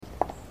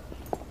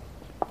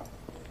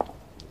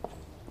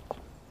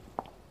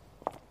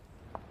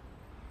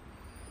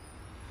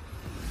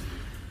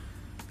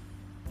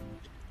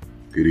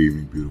Good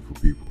evening, beautiful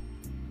people.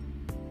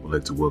 I'd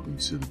like to welcome you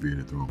to the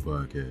Bearded Throne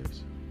Podcast.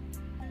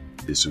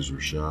 This is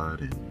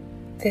Rashad, and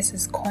this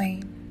is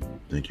Queen.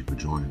 Thank you for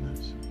joining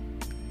us.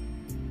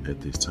 At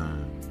this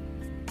time,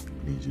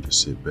 I need you to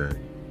sit back,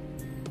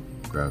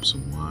 grab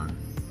some wine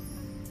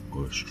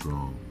or a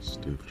strong,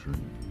 stiff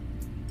drink,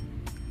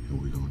 and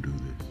we're gonna do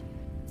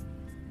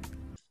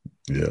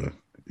this.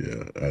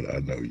 Yeah, I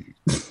know you.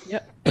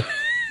 Yep.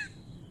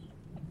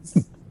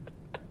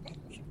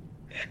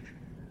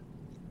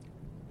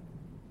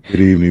 Good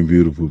evening,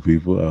 beautiful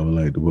people. I would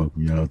like to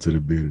welcome y'all to the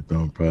Bearded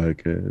Throne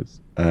Podcast.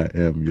 I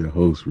am your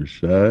host,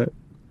 Rashad.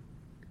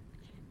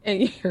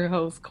 And your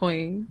host,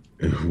 Queen.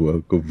 And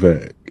welcome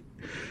back.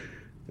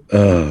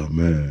 Oh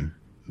man,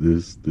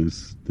 this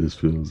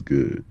feels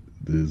good.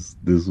 This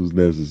was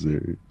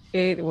necessary.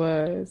 It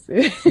was.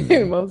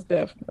 Most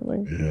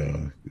definitely.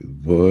 Yeah.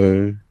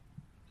 Boy.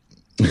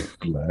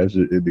 Last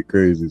year ended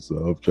crazy, so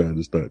I'm trying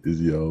to start this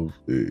year off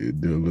and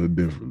do a little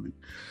differently.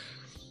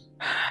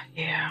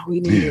 Yeah,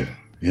 we need it.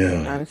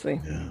 Yeah.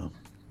 Honestly.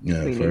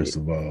 Yeah. First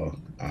of all,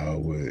 I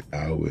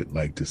would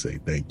like to say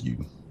thank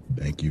you.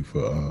 Thank you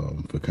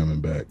for coming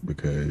back,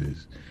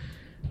 because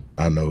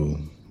I know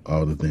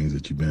all the things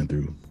that you've been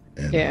through.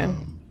 And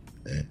and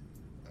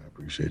I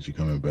appreciate you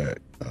coming back.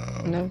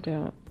 No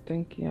doubt.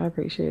 Thank you. I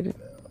appreciate it.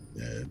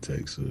 Yeah, it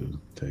takes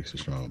a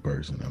strong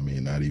person. I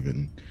mean, not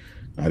even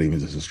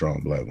just a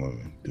strong black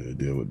woman to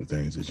deal with the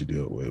things that you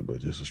deal with, but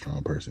just a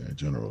strong person in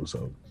general.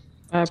 So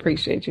I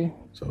appreciate you.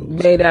 So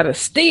made out of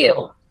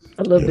steel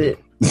a little bit.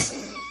 That's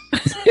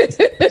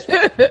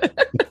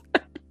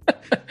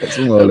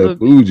some all that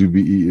food you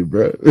be eating,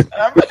 bro.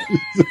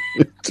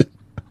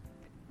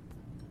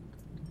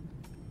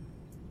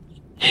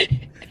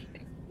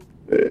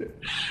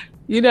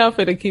 You're not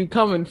finna keep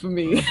coming for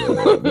me.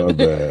 My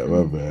bad.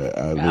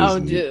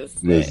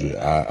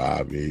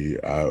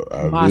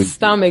 My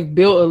stomach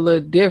built a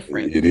little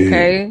different. It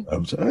okay, is.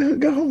 I'm trying to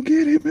go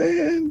get it,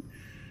 man.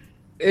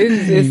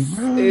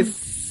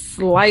 It's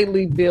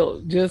slightly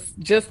built, just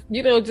a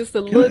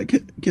little.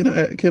 Can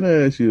I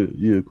ask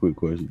you a quick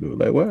question though?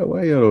 Like,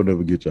 why y'all don't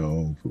ever get your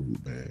own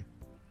food, man?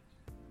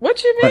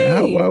 What you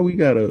mean? Like, why we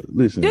gotta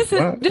listen? This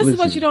is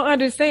what you don't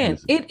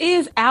understand. Listen. It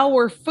is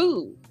our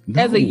food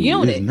as a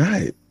unit.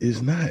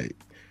 It's not.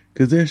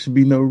 Because there should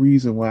be no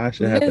reason why I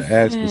should have to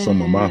ask for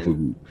some of my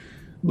food.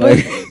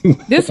 Like,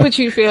 this is what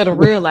you fail to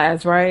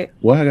realize, right?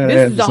 Why I gotta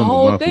ask for some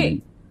of my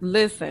food?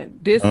 Listen,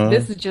 this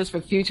is just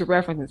for future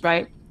references,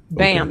 right?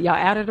 Bam, okay. Y'all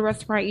out of the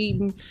restaurant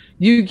eating.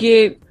 You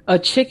get a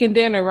chicken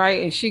dinner,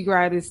 right? And she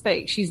grab this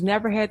steak. She's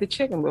never had the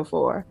chicken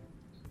before.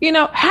 You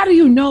know, how do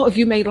you know if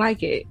you may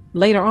like it?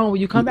 Later on, when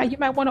you come back, you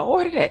might want to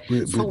order that.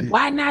 So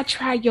why not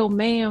try your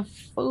man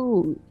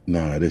food?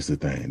 Nah, this is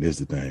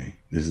the thing.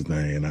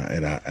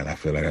 And I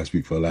feel like I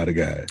speak for a lot of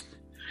guys.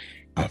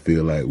 I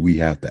feel like we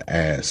have to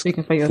ask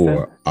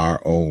for our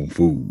own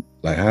food.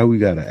 Like, how we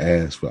gotta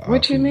ask for our food?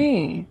 What you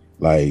mean?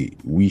 Like,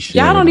 we should.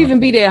 Y'all don't even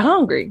be that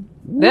hungry.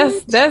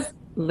 What? That's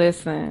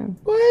listen.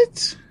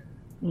 What?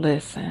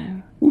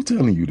 Listen. Who's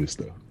telling you this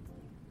stuff?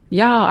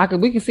 Y'all,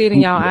 we can see it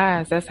in y'all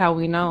eyes. That's how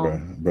we know.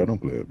 Bro, don't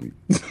play with me.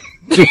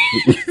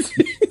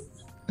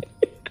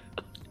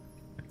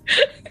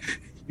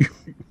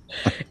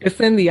 It's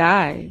in the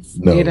eyes.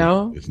 No, you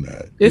know? It's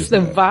not. It's the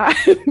vibe.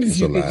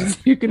 It's a lie.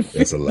 You can feel.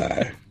 That's a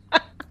lie.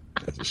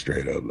 That's a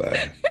straight up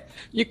lie.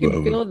 You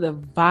can feel the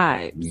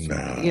vibes.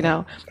 Nah. You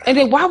know? And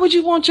then why would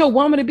you want your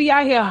woman to be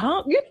out here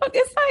hungry? You know,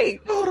 it's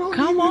like,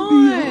 come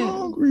on. Be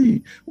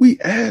hungry. We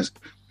ask.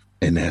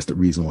 And that's the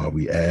reason why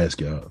we ask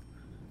y'all.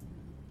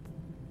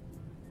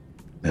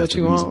 That's what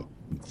you want?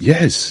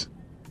 Yes.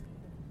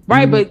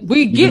 Right, but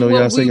we get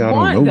what we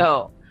want,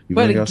 though.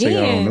 But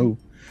again,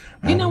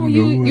 you know, when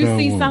you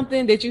see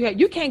something that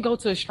you can't go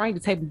to a stranger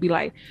table and be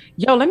like,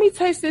 yo, let me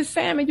taste this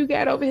salmon you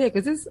got over here,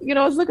 because it's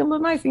looking a little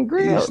nice and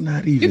grilled. It's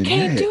not even you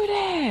can't that. do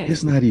that.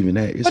 It's not even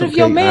that. It's but okay. If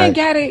your man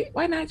got it,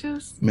 why not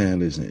just? Man,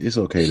 listen, it's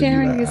okay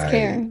sharing to be like, is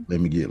caring. Let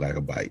me get like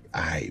a bite.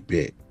 I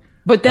bet.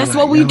 But that's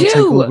what we do. Take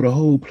over the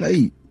whole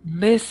plate.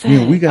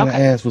 Listen, we gotta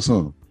ask for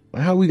some.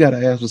 How we gotta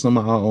ask for some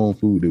of our own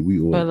food that we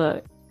order? But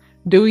look,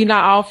 do we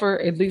not offer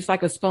at least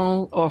like a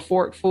spoon or a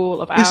fork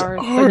full of ours so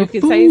you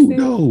can food, taste it?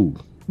 No.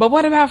 But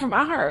what about from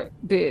our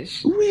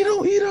dish? We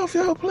don't eat off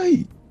y'all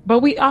plate. But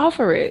we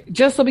offer it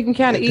just so we can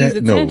kind of ease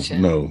the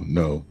tension.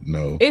 No.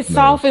 It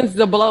softens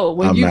the blow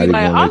when you be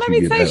like, oh, let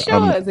me taste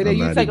yours. And then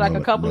you take like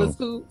a couple of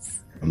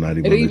scoops. I'm not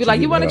even. And then you be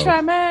like, you want to try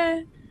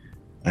mine?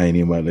 I ain't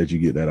even about to let you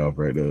get that off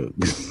right there.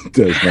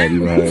 That's not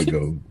even how it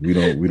goes.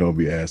 We don't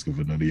be asking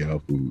for none of y'all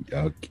food.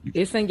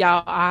 It's in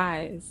y'all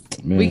eyes.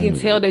 Man, we can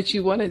tell that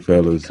you want to.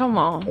 Fellas, come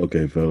on.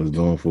 Okay, fellas,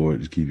 going forward,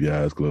 just keep your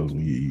eyes closed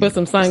when you eat. Put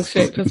some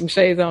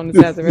shades on the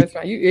side of the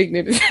restaurant. You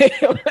ignorant as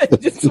hell. I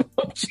just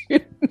want you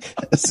to know.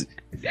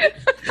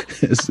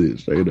 That's it.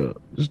 Straight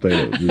up.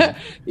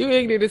 You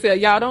ignorant as hell.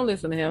 Y'all don't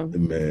listen to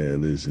him.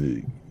 Man,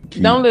 listen.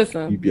 Don't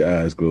listen. Keep your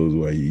eyes closed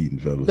while you eating,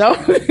 fellas.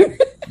 Don't.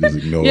 Just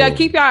ignore yeah, them.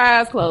 keep your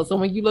eyes closed. So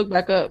when you look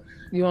back up,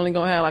 you only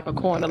gonna have like a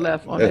corner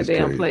left on that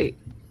damn plate.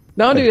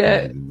 Don't do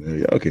that. Man.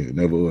 Y'all can't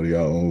never order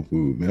your own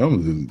food, man.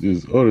 I'm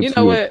just order you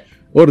know what?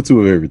 Order two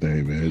of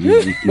everything, man.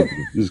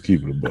 Just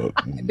keep it a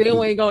buck. Then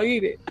we ain't gonna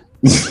eat it.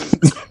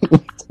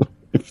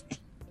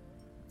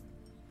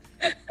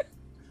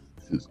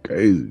 It's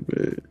crazy,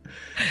 man.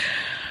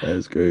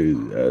 That's crazy.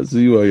 I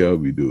see why y'all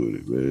be doing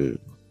it, man.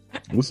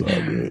 It's all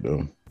good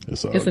though.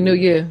 It's a new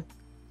year.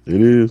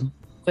 It is.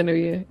 It's a new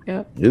year.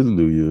 Yeah. It's a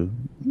new year.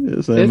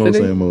 Yeah,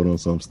 same old on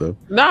some stuff.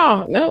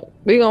 No.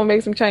 We gonna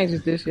make some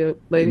changes this year,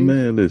 ladies.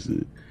 Man,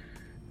 listen.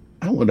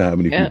 I wonder how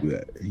many people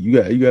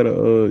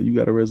you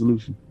got a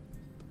resolution.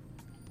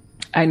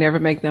 I never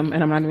make them,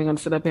 and I'm not even going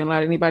to sit up here and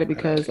lie to anybody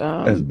because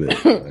that's bad.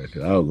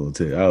 I was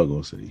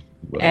gonna say.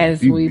 Well,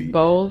 as we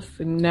both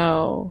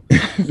know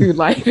through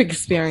life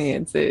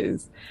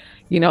experiences,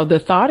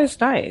 the thought is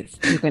nice.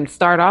 You can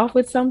start off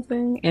with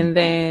something, and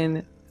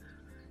then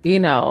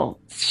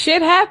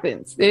shit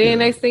happens. Then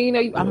next thing you know,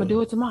 I'm gonna do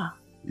it tomorrow.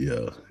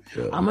 Yeah.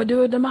 I'm gonna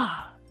do it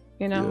tomorrow.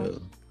 Yeah.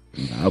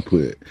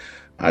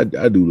 I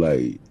do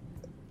like.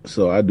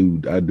 So I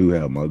do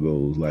have my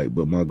goals,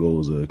 but my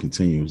goals are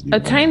continuously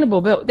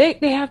attainable, but they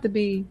have to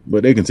be.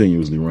 But they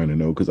continuously running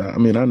though, because I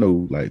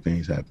know like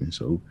things happen.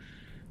 So,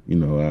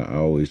 I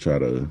always try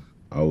to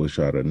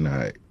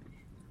not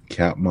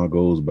cap my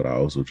goals, but I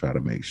also try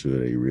to make sure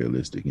they're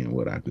realistic in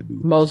what I could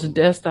do. That's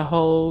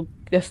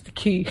the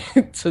key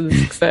to the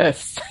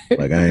success.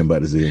 Like I ain't about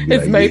to say and be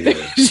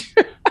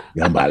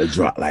I'm about to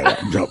drop I'm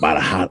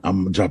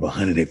gonna drop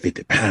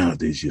 150 pounds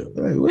this year.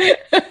 Like, what?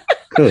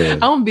 I'm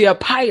gonna be a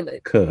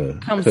pilot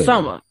come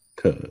summer.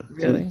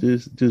 Really?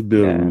 Just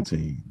build a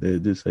routine.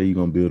 Just say you're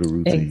gonna build a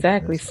routine.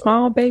 Exactly.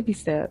 Small baby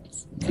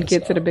steps to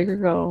get to the bigger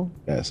goal.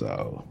 That's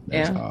all.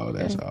 That's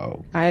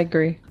all. I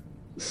agree.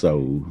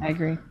 So I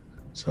agree.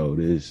 So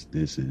this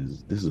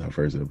is our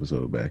first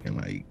episode back in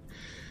like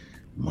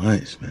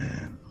months,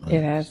 man.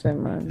 It has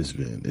been months.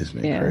 It's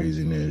been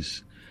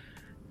craziness.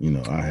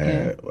 I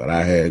had what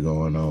I had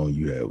going on.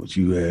 You had what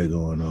you had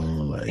going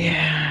on. Like,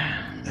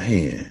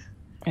 man.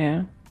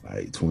 Yeah.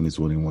 Like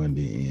 2021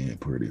 didn't end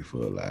pretty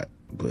for a lot,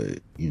 but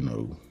it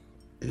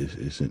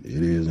is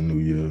a new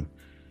year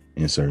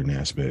in certain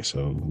aspects.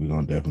 So we're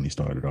gonna definitely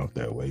start it off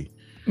that way.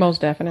 Most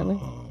definitely.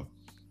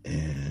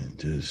 And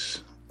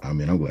just, I'm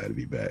glad to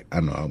be back. I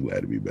know I'm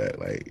glad to be back.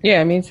 Like,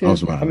 yeah, me too. I'm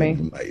smiling.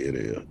 I'm like, it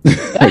is.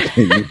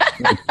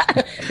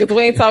 Because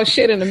we ain't talk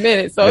shit in a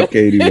minute, so I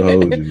can't even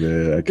hold you,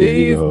 man. I can't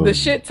even hold the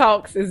shit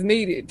talks is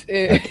needed.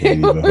 I can't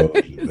even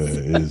hold you,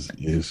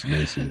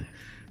 man.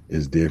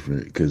 It's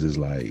different because it's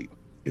like.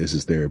 This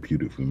is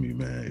therapeutic for me,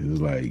 man. It's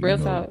like,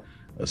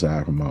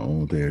 aside from my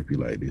own therapy,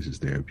 like this is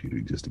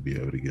therapeutic just to be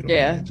able to get on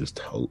and just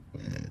talk,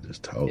 man.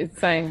 Just talk. It's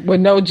same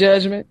with no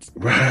judgments.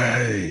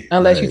 Right.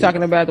 Unless you're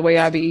talking about the way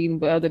I be eating,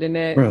 but other than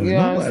that, bro, you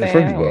know what I'm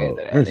saying?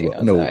 First of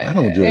all, no, I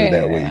don't judge it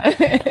that way.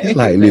 It's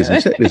like, listen,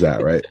 check this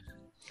out, right?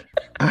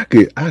 I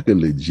could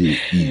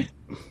legit eat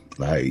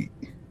like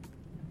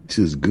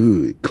just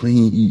good,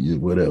 clean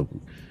eating, whatever.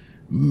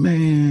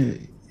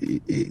 Man,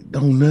 it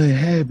don't nothing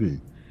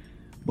happen.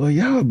 But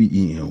y'all be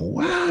eating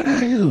wild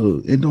out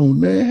here. It don't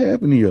nothing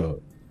happen to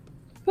y'all.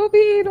 Who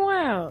be eating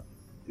wild?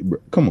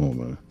 Come on,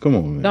 man.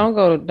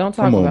 Don't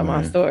talk about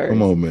my story.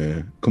 Come on,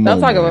 man.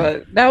 Don't talk about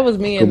it. That was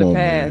me in the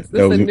past.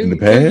 That was in the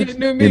past?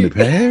 In the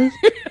past?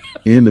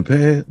 In the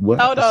past? What?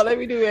 Hold on, let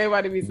me do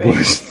everybody be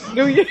saying.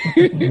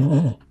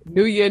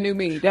 New year, new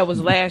me. That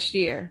was last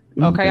year.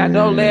 Okay, I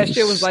know last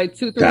year was like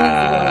 2-3 weeks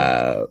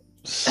ago.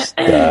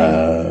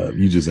 Stop.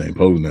 You just ain't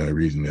posting that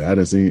recently. I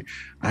done seen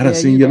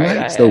your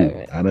likes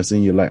though. I done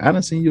seen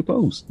your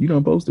post. You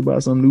done posted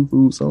about some new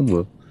food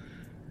somewhere.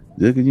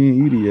 Just cause you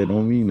ain't eat it yet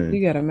don't mean that.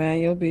 You gotta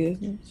mind your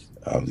business.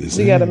 I'm just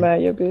saying. You gotta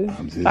mind your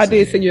business. I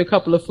did send you a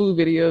couple of food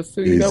videos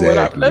too. You know what?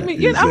 I'm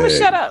gonna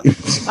shut up.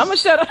 I'm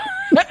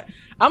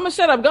gonna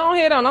shut up. Go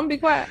ahead on. I'm gonna be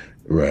quiet.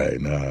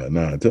 Right.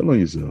 Nah. Tell on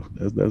yourself.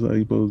 That's how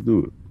you supposed to do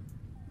it.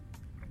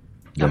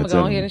 I'm gonna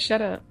go ahead and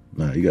shut up.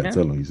 Nah, you gotta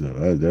tell on yourself.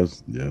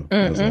 That's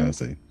what I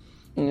say.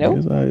 Nope.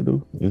 It's all right,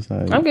 though. It's all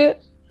right. I'm good.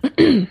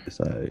 It's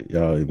all right.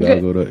 Y'all, if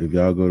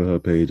y'all go to her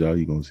page, all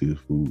you gonna see is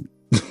food.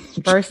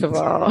 First of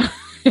all,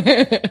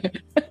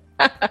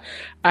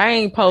 I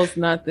ain't post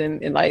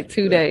nothing in like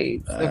 2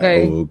 days.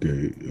 Okay.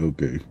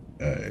 Okay.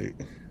 All right.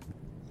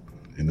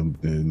 In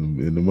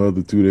the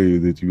other 2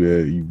 days that you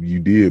had, you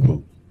did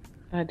post.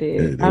 I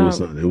did.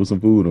 There was some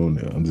food on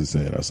there. I'm just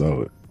saying. I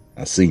saw it.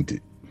 I synced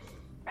it.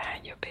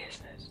 Mind your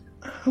business.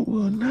 I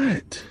will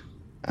not.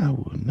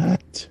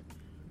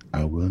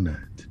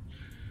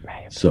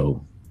 Right.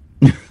 So,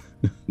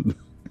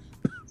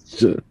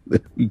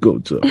 let me go,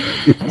 Chuck.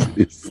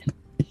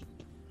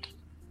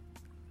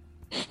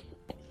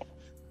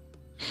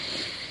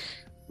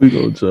 We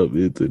gonna jump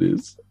into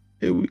this,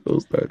 and we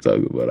gonna start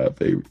talking about our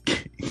favorite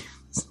games.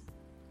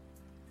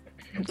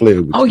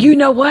 You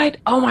know what?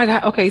 Oh my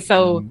God. Okay,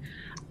 so,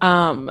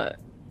 I'm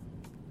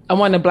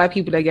one of the black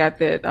people that got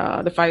that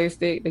the Fire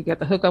Stick. They got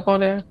the hookup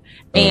on there,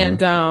 and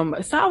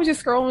so I was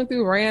just scrolling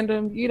through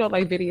random,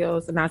 like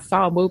videos, and I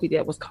saw a movie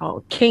that was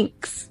called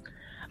Kinks.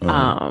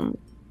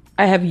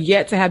 I have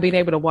yet to have been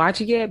able to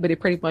watch it yet, but it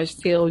pretty much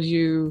tells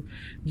you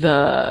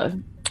the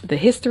the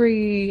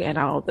history and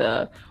all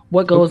the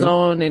what goes Okay.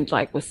 on and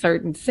like with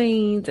certain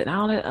scenes and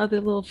all that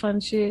other little fun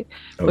shit.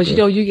 But you Okay.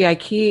 know, you got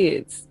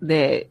kids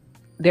that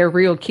they're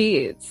real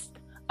kids.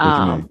 What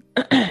you mean?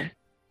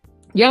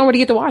 You don't really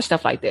get to watch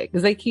stuff like that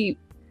because they keep,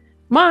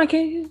 Mom,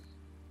 can you?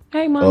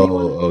 Hey, mommy,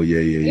 Oh, oh yeah,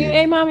 yeah, yeah,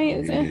 hey, mommy,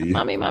 yeah, yeah,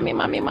 mommy.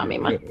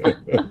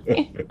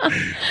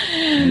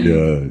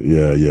 yeah,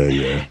 yeah, yeah,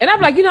 yeah. And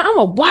I'm like, I'm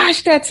gonna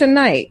watch that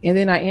tonight, and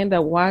then I end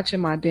up watching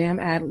my damn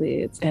ad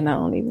libs, and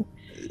I ain't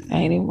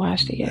even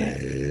watched it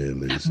yet.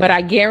 Man, But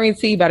I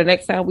guarantee by the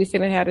next time we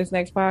sit and have this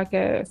next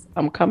podcast,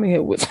 I'm coming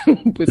here with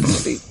with some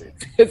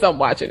secrets because I'm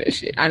watching this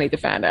shit. I need to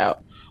find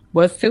out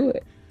what's to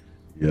it.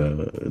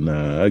 Yeah,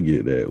 nah, I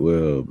get that.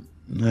 Well,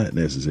 not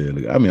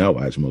necessarily. I mean, I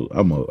watch most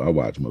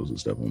of the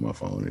stuff on my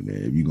phone, and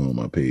then if you go on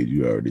my page,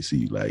 you already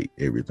see like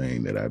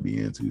everything that I be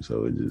into.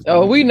 So it just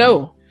we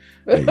know.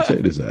 Hey,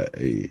 check this out.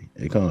 Hey,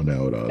 calm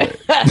down with all that.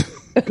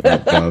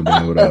 calm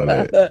down with all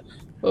that.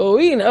 Oh,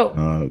 we know.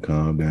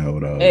 Calm down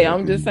with all that. Hey,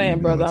 I'm just saying,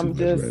 brother. I'm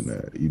just right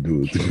now. You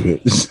do it too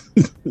much.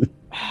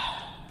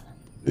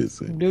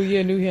 Listen. New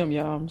year, new him,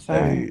 y'all. I'm sorry.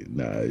 Hey,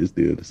 nah, it's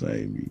still the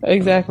same.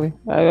 Exactly.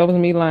 That was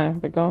me lying,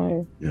 but go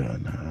ahead. Yeah,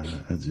 nah.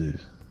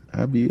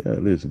 I be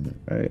listen,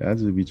 right? I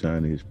just be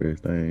trying to express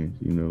things,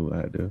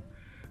 out there.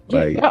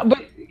 Like, yeah, but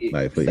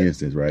like for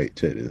instance, right?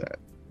 Check this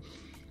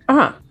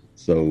out.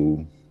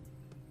 So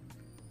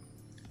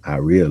I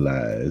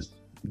realized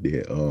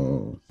that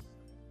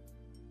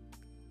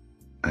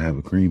I have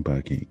a cream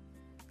pie kink.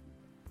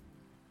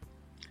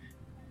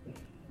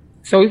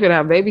 So we could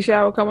have a baby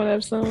shower coming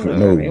up soon?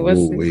 No,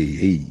 wait,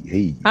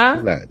 hey, huh?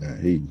 Chill out now.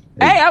 Hey,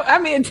 I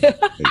mean, hey,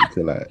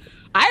 chill out.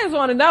 I just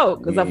want to know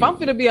because if I'm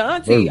gonna be an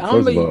auntie,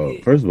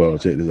 first of all,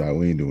 check this out.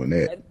 We ain't doing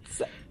that.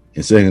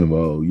 And second of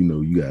all,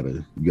 you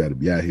gotta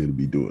be out here to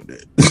be doing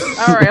that.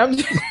 All right,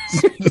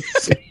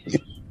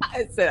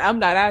 I said I'm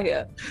not out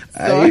here.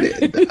 So. I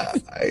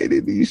ain't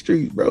in these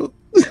streets, bro.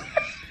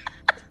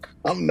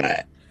 I'm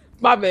not.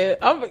 My bad.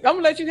 I'm gonna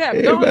let you have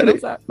it.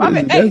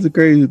 That's the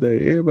crazy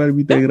thing. Everybody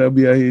be thinking I'll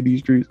be out here in these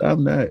streets.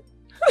 I'm not.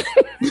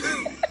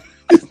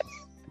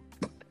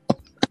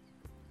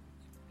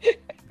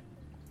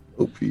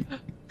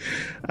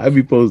 I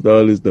be posting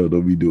all this stuff.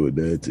 Don't be doing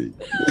that too.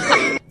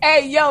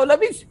 Hey, yo, let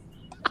me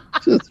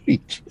just be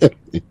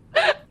chilling.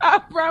 I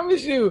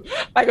promise you.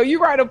 Like, if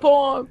you write a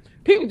poem,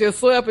 people just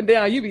slow up and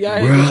down. You be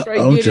out here straight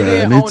getting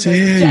in on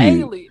the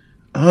daily.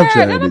 I'm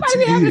trying to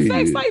tell you. Having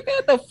sex like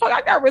that. The fuck,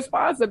 I got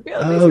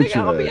responsibilities.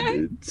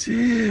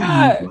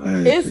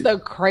 It's the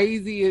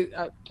craziest.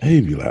 They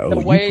be like, oh,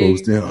 you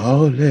posting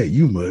all that?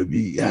 You must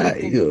be out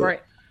here.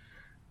 Right.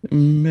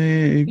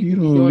 Man, if you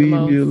don't leave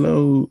me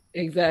alone.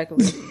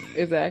 Exactly.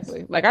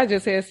 Like I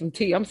just had some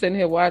tea. I'm sitting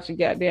here watching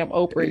goddamn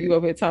Oprah. You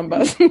over here talking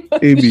about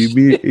it be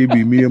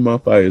me and my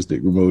Fire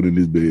Stick remote in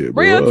this bed.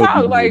 Bro. Real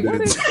talk. Like what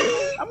is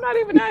I'm not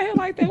even out here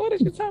like that. What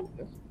is you talking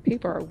about?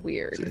 People are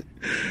weird.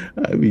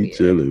 I be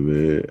chilling,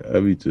 man.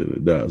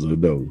 Nah, so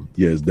no.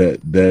 Yes,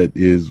 that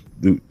is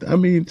I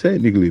mean,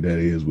 technically that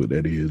is what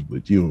that is,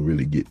 but you don't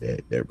really get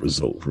that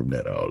result from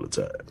that all the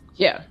time.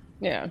 Yeah.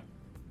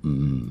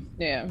 Mm-hmm.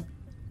 Yeah.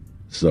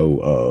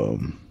 So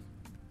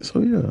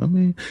yeah, I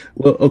mean,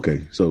 well,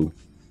 okay, so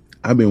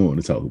I've been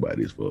wanting to talk about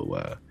this for a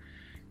while,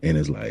 and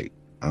it's like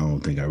I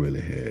don't think I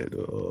really had.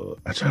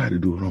 I tried to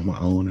do it on my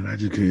own, and I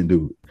just couldn't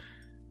do it.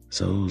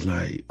 So it was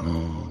like,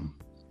 all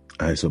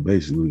right. So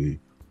basically,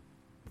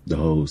 the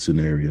whole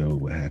scenario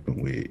what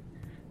happened with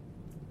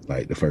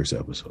like the first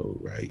episode,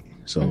 right?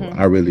 So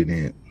I really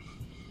didn't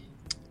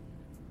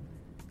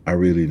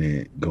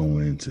go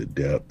into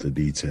depth or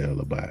detail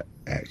about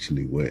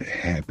actually what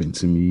happened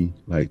to me,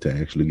 like to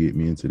actually get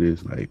me into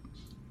this, like.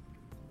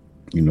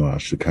 I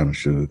should kind of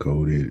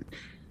sugarcoat it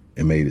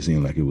and made it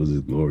seem like it was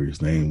a glorious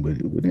thing, but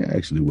it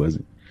actually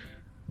wasn't.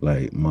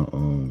 Like my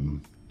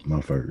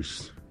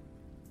first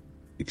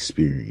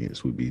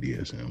experience with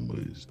BDSM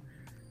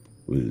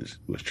was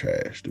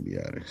trash, to be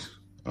honest.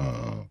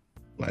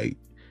 Like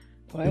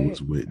what? It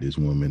was with this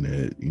woman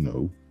that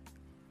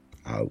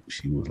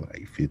she was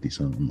like 50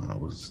 something. I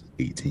was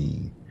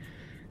 18,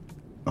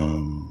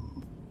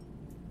 and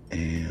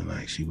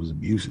like she was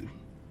abusive.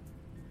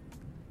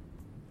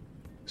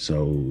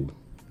 So.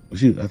 I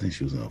think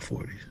she was in her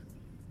 40s.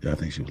 Yeah, I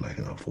think she was like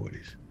in her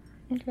 40s.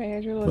 Okay,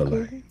 as you're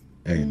looking.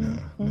 But like,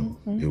 no,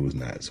 it was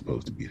not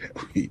supposed to be that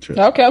way.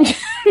 Okay.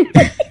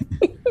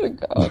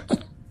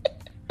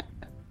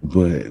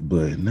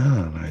 But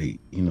nah, like,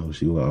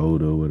 she was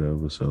older or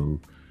whatever,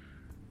 so,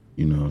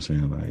 you know what I'm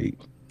saying? Like,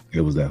 it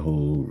was that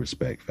whole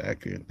respect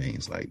factor and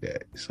things like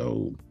that.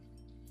 So,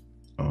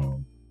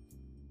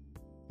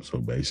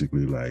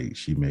 basically, like,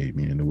 she made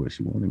me into what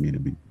she wanted me to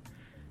be.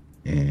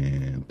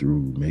 And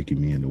through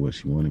making me into what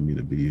she wanted me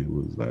to be, it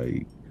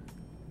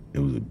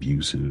was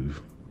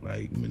abusive,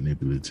 like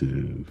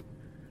manipulative,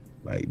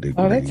 like degrading.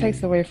 Oh, that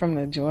takes away from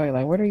the joy.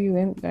 Like, what are you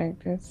in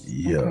like this?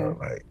 Yeah, okay.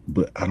 Like,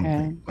 but I don't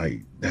think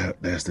like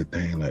that's the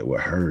thing. Like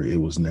with her,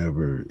 it was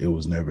never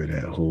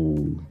that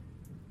whole,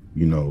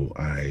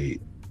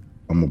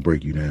 I'm gonna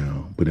break you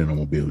down, but then I'm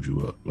gonna build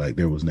you up. Like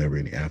there was never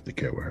any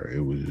aftercare with her.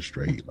 It was just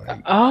straight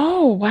like,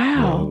 oh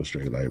yeah, it wow. was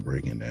straight like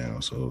breaking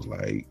down. So it was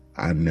like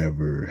I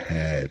never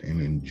had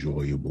an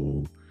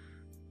enjoyable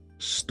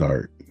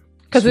start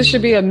Because it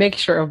should be to. a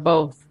mixture of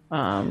both.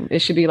 It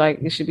should be like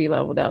it should be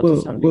leveled out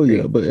to some Well,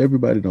 yeah, degree. but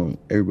everybody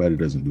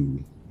doesn't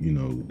do,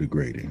 the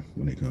grading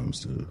when it comes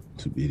to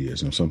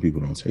BDSM. Some people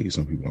don't take it,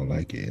 some people don't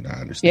like it, and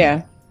I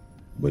understand. Yeah,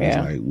 But it's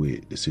yeah, like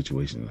with the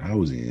situation that I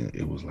was in,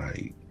 it was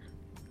like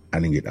I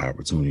didn't get the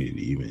opportunity to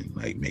even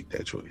like make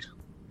that choice.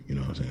 You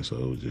know what I'm saying? So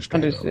it was just straight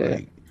up understood.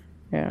 like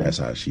Yeah, that's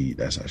how she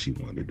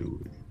wanted to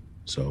do it.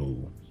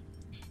 So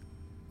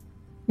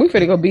we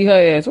finna go beat her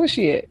ass. Where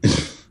she at?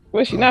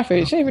 Where she uh, not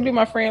finna? uh, She ain't even do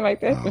my friend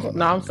like that.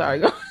 No, I'm sorry.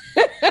 Go.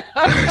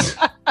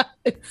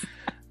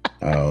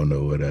 I don't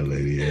know what that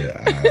lady is.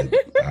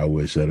 I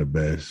wish her the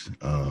best.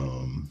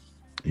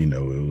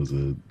 It was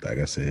like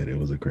I said, it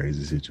was a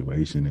crazy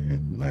situation,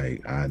 and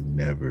like I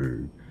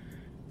never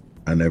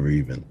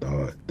even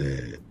thought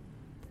that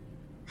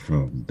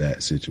from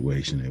that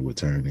situation it would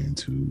turn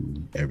into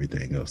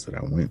everything else that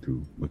I went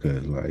through,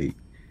 because like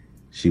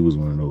she was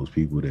one of those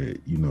people that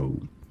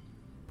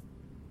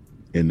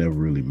it never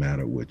really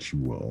mattered what you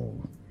were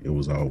on. It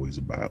was always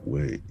about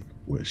what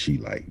she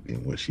liked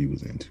and what she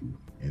was into,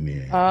 and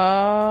then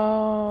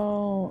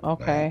Oh,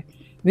 like okay.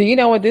 You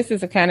know what? This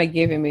is kind of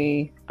giving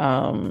me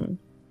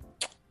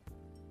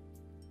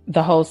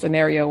the whole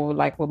scenario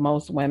like with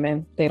most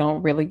women, they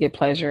don't really get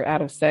pleasure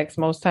out of sex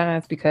most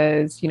times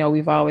because,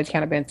 we've always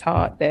kind of been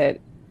taught that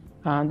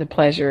the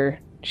pleasure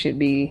should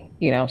be,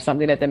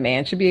 something that the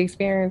man should be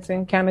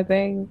experiencing kind of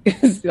thing.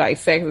 Like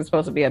sex is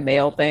supposed to be a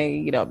male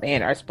thing,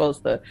 men are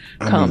supposed to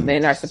I come, mean,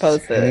 men are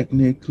supposed to.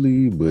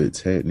 technically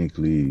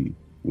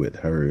with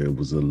her it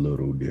was a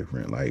little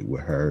different. Like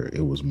with her,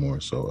 it was more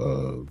so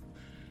of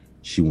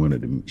she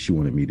wanted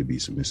me to be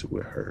submissive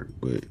with her,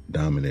 but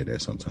dominate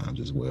at sometimes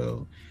as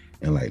well.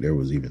 And like there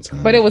was even But it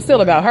times was where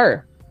still about like,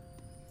 her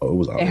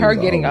oh, and it her was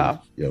getting always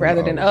off yeah, it was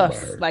rather than always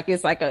about us. her. Like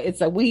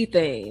it's a we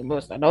thing.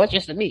 But no, it's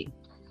just a me.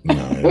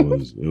 No, it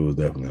was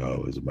definitely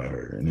always about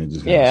her, and it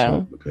just kind of Yeah.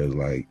 sucked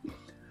because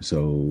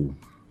so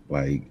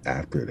like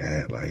after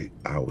that, like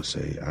I would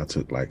say I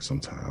took like some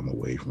time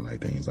away from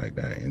like things like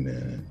that, and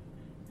then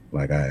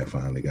like I had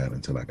finally got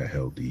into like a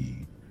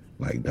healthy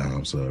like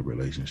dom sub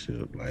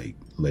relationship like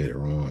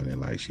later on,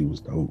 and like she was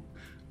dope.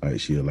 Like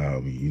she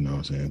allowed me, you know what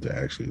I'm saying, to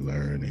actually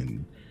learn,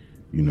 and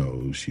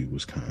she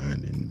was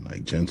kind and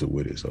like gentle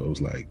with it. So it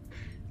was like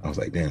I was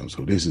like, damn,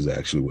 so this is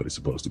actually what it's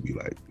supposed to be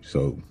like.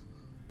 So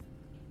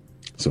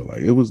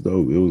like it was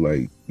dope. It was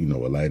like, a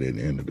light at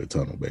the end of the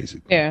tunnel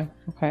basically. Yeah.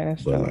 Okay,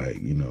 that's But dope. like,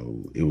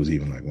 it was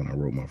even like when I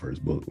wrote my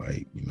first book,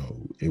 like,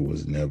 it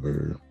was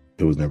never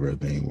a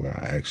thing where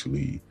I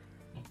actually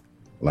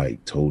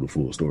like told the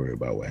full story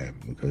about what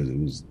happened, because it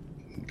was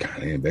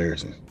kind of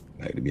embarrassing,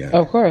 like to be Of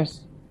honest.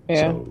 course.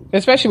 Yeah. So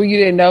Especially when you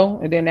didn't know.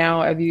 And then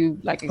now if you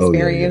like oh yeah, yeah,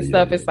 experience yeah,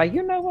 stuff, yeah, it's like,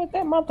 you know what,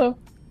 that mother,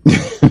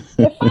 yeah.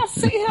 if I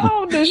see her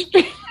on the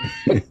street,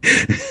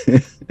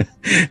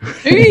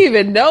 do you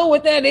even know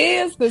what that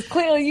is? Because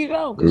clearly you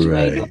don't, because you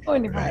ain't Right,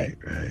 doing it right.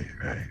 right.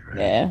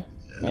 Yeah.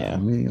 Yeah, I Yeah.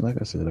 mean, like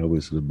I said, I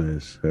wish her the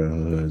best. Her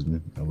and her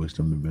husband, I wish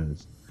them the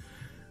best.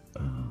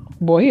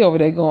 Boy, he over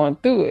there going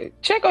through it.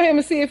 Check on him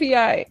and see if he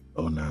all right.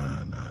 Oh nah.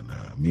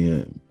 Me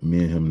and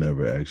him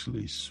never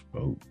actually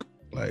spoke.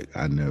 Like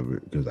I never,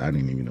 because I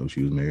didn't even know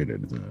she was married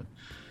at the time.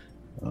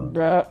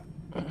 Bruh.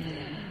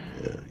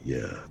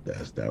 Yeah.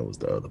 That was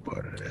the other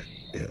part of that.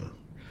 Yeah.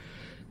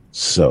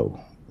 So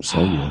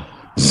yeah.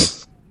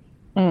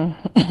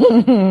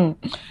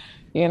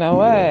 You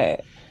know Yeah.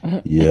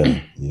 what?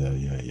 Yeah.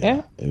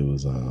 Yeah. It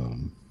was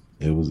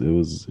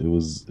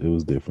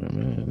different,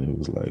 man. It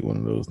was like one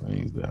of those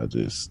things that I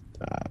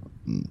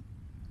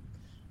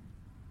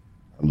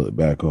look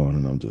back on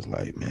and I'm just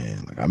like,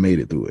 man, like I made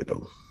it through it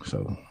though.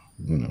 So,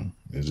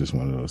 it's just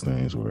one of those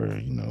things where,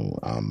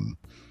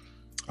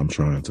 I'm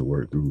trying to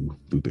work through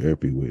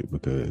therapy with,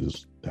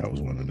 because that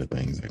was one of the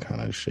things that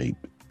kind of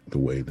shaped the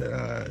way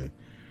that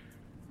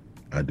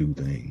I do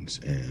things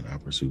and I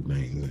pursue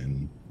things,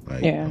 and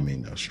like I Yeah.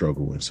 mean I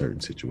struggle in certain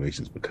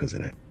situations because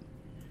of that.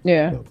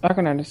 Yeah. So, I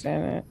can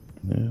understand that.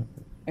 yeah.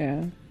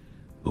 Yeah.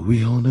 But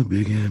we on the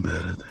big and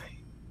better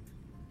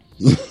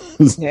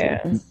Yeah.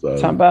 thing. Talking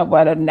So about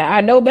what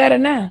I know better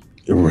now.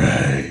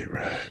 right.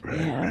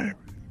 Yeah.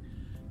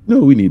 No,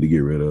 we need to get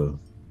rid of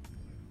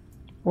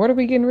What are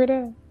we getting rid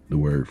of? the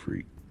word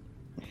freak.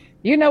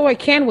 You know what?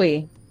 Can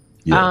we?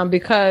 Yeah.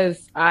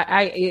 Because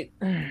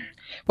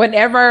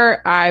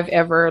whenever I've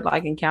ever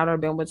like encountered or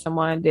been with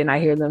someone, then I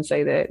hear them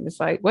say that. And it's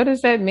like, what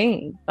does that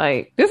mean?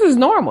 Like, this is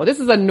normal. This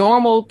is a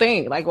normal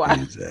thing. Like, why?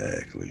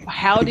 Exactly.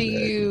 How do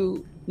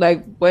you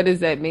like? What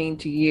does that mean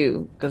to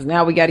you? Because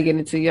now we got to get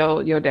into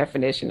your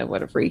definition of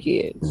what a freak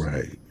is.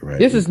 Right.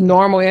 This is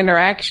normal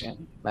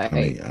interaction. Like, I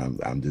mean,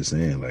 I'm just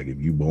saying, like, if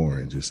you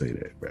boring, just say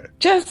that, right?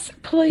 just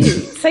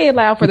please say it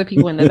loud for the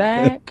people in the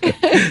back.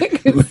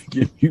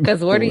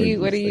 Because Like, what are boring,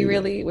 you just say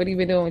that. what have you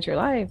been doing with your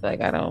life?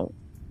 Like, I don't.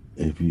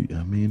 if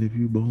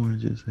you born,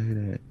 just say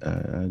that.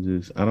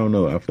 I don't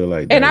know. I feel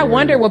like And that I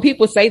wonder word. when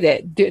people say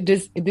that, do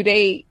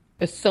they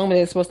assume that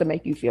it's supposed to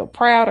make you feel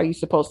proud? Are you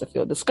supposed to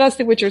feel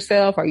disgusted with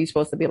yourself? Are you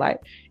supposed to be like,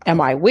 am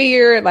I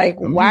weird? Like,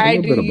 I mean, a why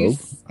little do bit of you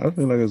both. I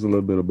feel like it's a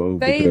little bit of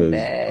both say because a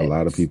that?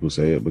 lot of people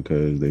say it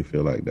because they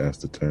feel like that's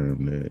the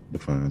term that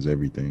defines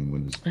everything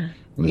when it's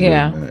really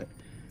Yeah. not.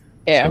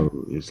 Yeah.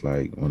 So it's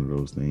like one of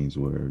those things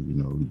where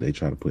they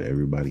try to put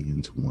everybody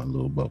into one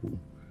little bubble.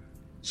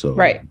 So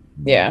Right.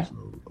 Yeah.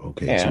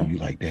 okay, so Yeah. you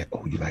like that?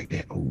 Oh, you like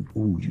that? Oh,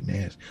 ooh, you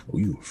nasty? Oh,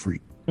 you a freak?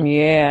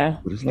 Yeah.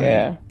 But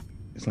Yeah.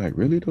 it's like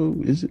really though?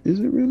 Is it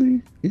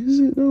really? Is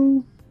it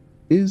though?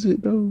 Is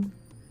it though?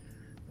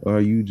 Or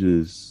are you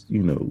just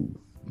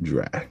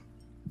dry?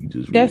 You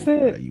just real That's dry.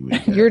 it. You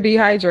ain't got. You're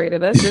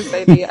dehydrated. Let's just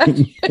say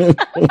dehydrated.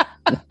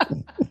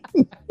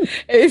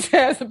 It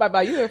says somebody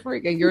about you a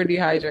freak and you're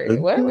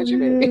dehydrated. What you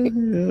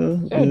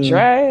mean? You're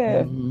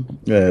dry.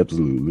 Yeah,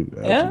 absolutely,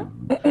 Yeah.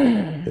 absolutely.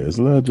 Yeah, there's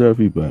a lot of dry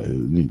people out here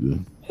that need to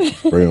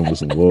spray them with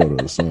some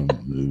water or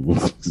something.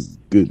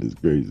 Goodness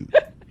gracious.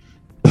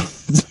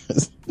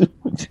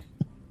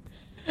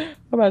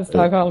 I'm about to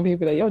start calling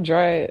people that you're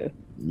dry.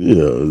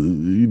 Yeah,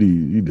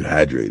 you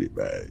dehydrated,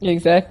 right?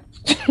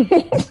 Exactly.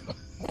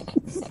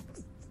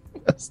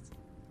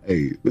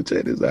 Hey, but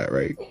check this out,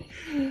 right?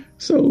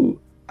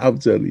 So I'm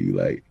telling you,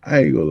 like, I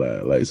ain't gonna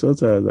lie. Like,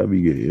 sometimes I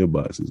be getting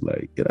inboxes,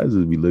 like, and I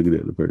just be looking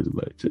at the person,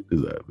 like, check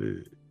this out,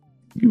 man.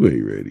 You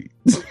ain't ready.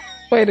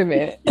 Wait a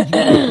minute. You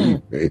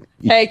ain't ready.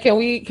 Hey, can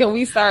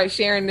we start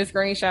sharing the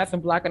screenshots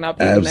and blocking out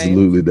people's names?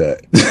 Absolutely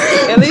not.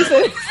 At least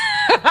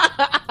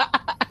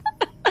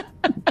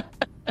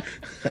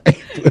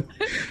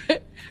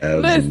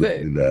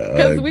listen,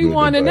 because we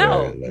want to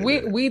know.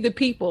 We the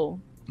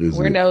people. Listen,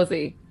 we're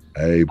nosy.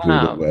 I ain't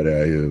putting nobody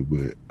out here,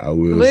 but I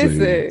will Listen,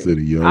 say to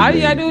the young all you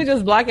lady, gotta do is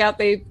just block out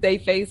they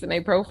face and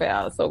their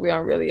profile, so we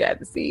don't really have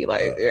to see.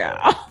 Like,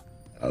 yeah.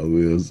 I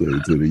will say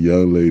to the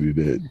young lady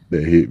that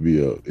hit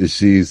me up, and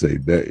she say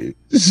nothing.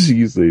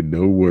 She say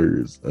no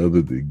words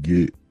other than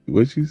get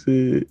what she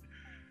said.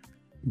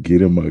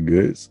 Get in my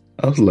guts.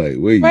 I was like,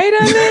 wait a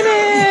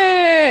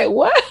minute,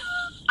 what?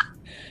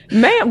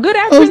 Ma'am, good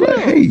I was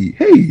afternoon. like,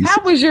 hey,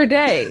 how was your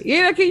day?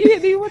 Yeah, can you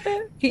hit me with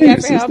that? Can hey, you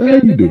ask me how I'm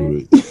feeling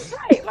today?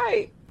 Right,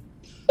 like,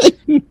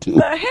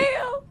 the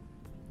hell?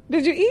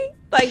 Did you eat?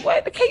 Like,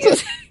 what? Can you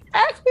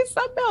ask me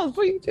something else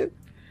before you just?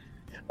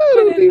 I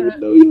don't even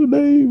know your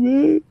name,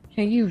 man.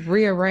 Can you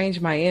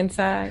rearrange my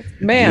insides,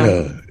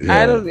 ma'am? Yeah.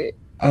 I don't.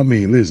 I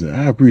mean, listen,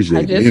 I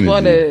appreciate the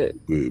energy,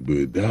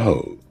 but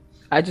dog.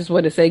 I just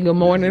want to say good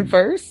morning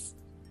first.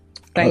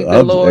 Thank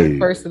the Lord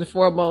first and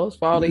foremost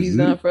for all that He's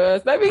done for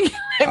us. Let me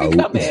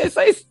come in and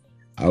say.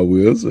 I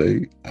will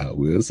say, I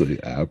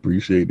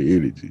appreciate the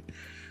energy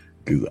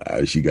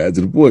because she got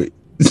to the point.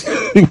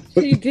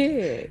 She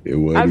did. It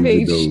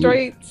wasn't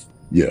straight.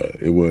 Yeah,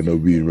 it wasn't no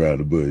beating around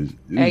the bush.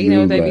 Hey, you know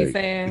what they be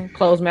saying?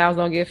 Closed mouths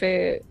don't get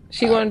fed.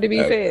 She wanted to be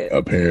fed.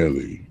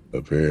 Apparently.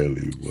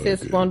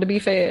 Sis wanted to be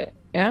fed.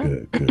 Yeah.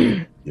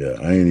 Yeah,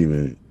 I ain't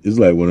even. It's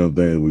like one of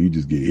them things where you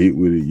just get hit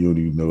with it. You don't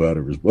even know how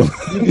to respond.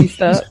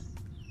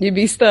 You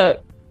be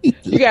stuck.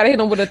 You gotta hit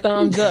them with a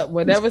thumbs up.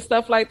 Whenever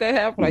stuff like that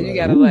happens, like, you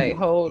gotta like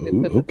hold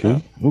and put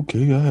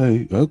okay, all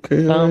right,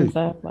 okay, thumbs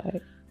up,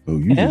 like. Oh,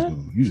 you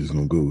just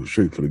gonna go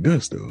straight for the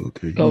gusto,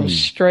 okay? Go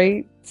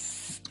straight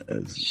to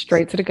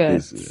the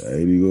guts. Listen, I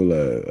ain't even gonna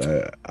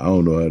lie. I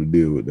don't know how to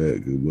deal with that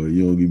because, boy,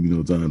 you don't give me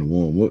no time to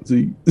warm up to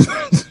you.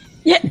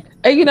 Yeah,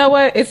 and you know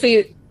what? It's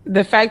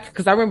the fact,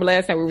 because I remember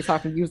last time we were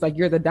talking, you was like,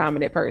 you're the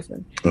dominant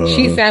person.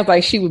 She sounds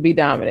like she would be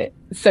dominant.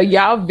 So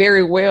y'all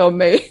very well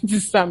may to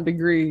some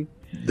degree.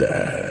 I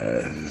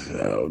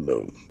don't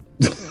know.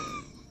 I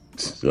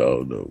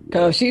don't know.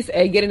 Because she's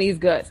getting these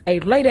guts. Hey,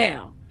 lay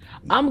down.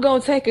 I'm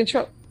gonna take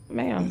control,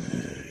 ma'am.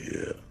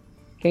 Yeah.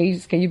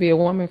 Can you be a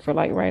woman for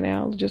like right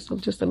now? Just a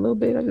little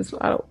bit.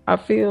 I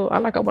feel I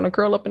want to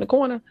curl up in the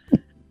corner,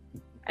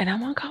 and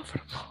I'm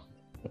uncomfortable.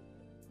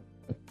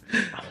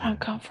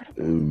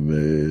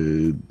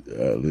 Man,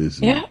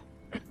 listen. Yeah.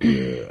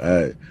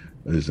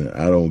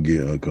 I don't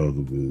get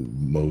uncomfortable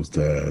most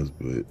times,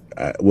 but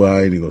I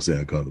ain't even gonna say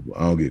uncomfortable.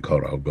 I don't get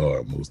caught off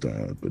guard most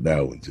times, but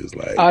that one just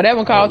like. Oh, that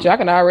one caught you. I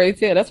can already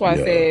tell. That's why I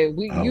said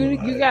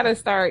you gotta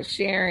start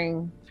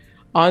sharing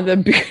on the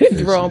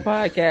Bearded Wrong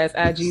Podcast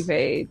IG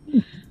page.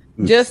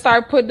 Just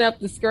start putting up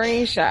the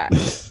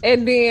screenshot,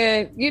 and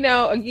then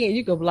again,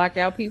 you can block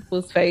out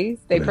people's face,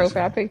 their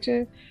profile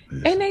picture,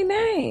 and their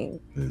name.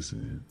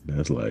 Listen,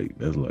 that's like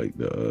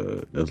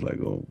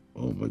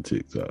on my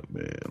TikTok,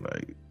 man.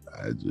 Like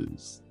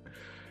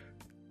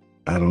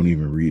I don't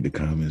even read the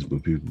comments,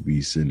 but people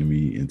be sending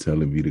me and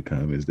telling me the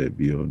comments that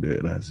be on there,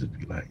 and I just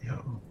be like,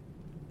 yo,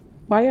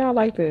 why y'all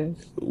like this?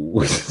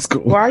 What's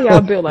going on? Why are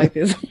y'all built like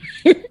this?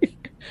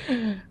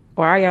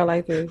 Why are y'all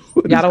like this?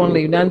 Y'all don't want to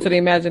leave nothing to the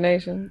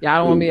imagination. Y'all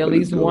don't want me at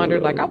least wonder.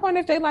 Like, I wonder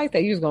if they like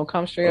that. You just gonna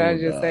come straight out and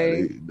just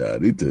say,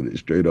 they tell it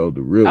straight off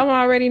the rip. I'm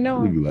already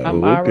knowing. Like,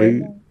 I'm already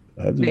knowing.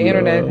 The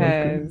internet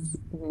has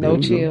no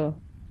chill.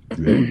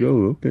 There you go.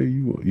 Okay,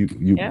 you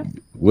yeah.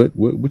 What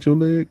with your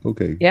leg?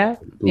 Okay. Yeah.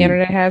 The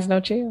internet has no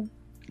chill.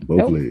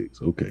 Both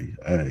legs. Okay.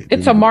 All right.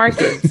 It's a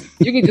market.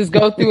 You can just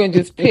go through and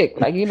just pick.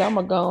 Like, I'm going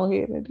to go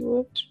ahead and do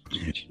it.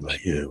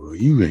 Like, yeah, well,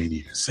 you ain't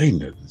even say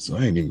nothing, so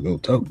I ain't even going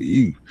to talk to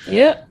you.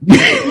 Yep.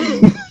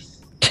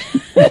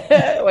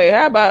 Wait,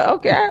 how about,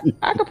 okay,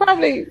 I could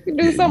probably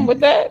do something with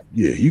that.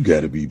 Yeah, you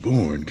got to be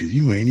born because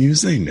you ain't even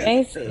say nothing.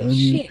 Ain't said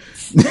shit.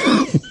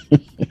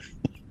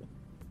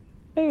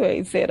 You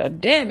ain't said a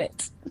damn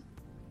it.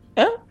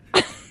 Huh?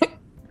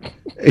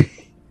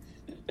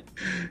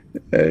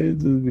 I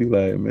just be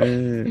like,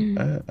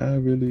 man, I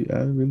really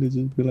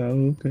just be like,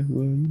 oh, okay,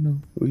 well,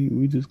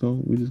 we just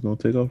gonna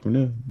take off from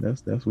there.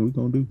 That's what we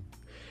gonna do.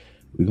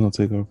 We gonna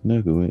take off from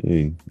there. Cause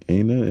hey,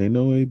 ain't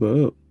no way but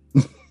up.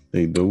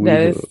 Ain't no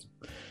way but up.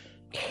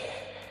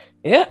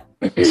 Yeah.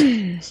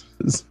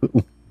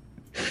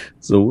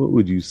 So what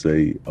would you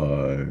say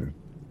are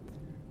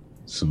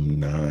some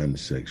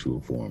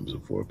non-sexual forms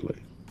of foreplay?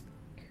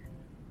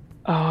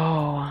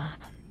 Oh,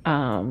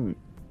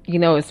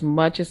 as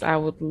much as I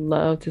would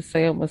love to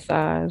say a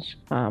massage,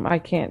 I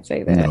can't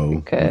say that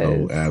because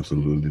no,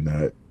 absolutely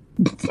not.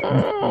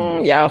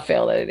 Y'all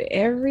fail at it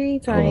every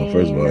time.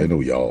 First of all, I know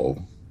y'all.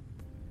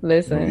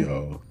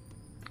 Listen,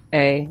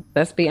 hey,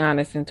 let's be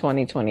honest in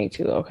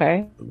 2022,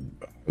 okay?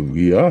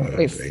 We are.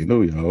 I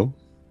know y'all.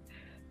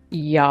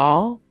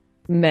 Y'all,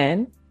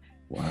 men,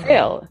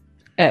 fail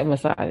at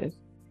massages.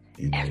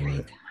 You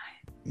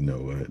know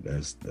what?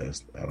 That's.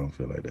 I don't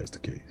feel like that's the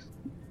case.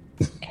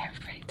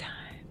 Every time.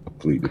 I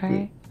plead the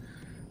fifth.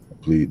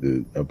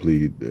 I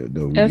plead the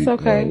no. That's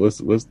okay. What's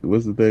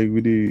the thing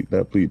we need?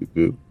 Not plead the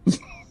fifth.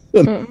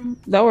 Don't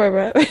worry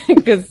about it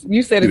because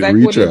you said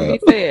exactly what you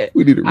said.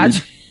 We need a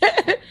retrial.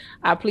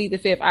 I plead the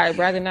fifth. I'd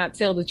rather not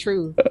tell the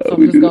truth, so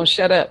I'm just gonna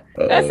shut up.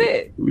 That's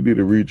it. We need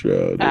a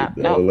retrial. I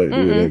don't like the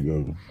way that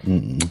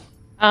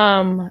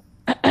goes.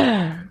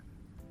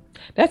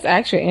 That's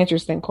actually an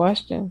interesting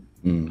question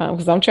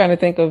because I'm trying to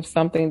think of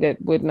something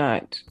that would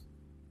not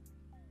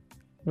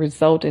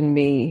result in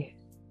me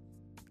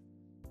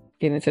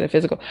getting into the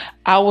physical.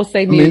 I will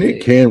say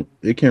music. I mean,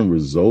 it can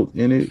result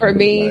in it for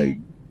me. Like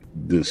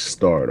to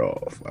start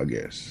off, I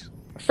guess.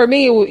 For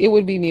me, it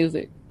would be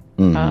music.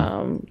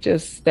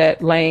 Just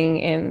that laying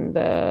in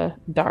the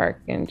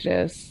dark and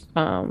just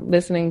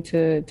listening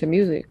to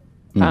music.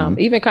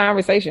 Even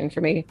conversation for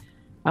me.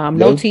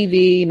 No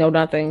TV, no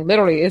nothing.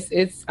 Literally,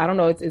 it's I don't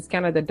know. It's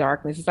kind of the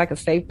darkness. It's like a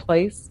safe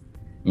place.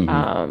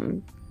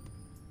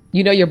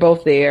 You're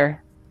both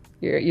there.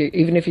 You're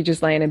even if you're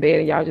just laying in bed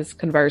and y'all just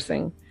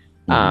conversing.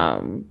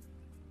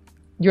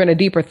 You're in a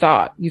deeper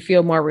thought. You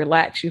feel more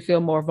relaxed. You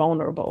feel more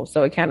vulnerable.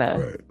 So it kind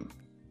of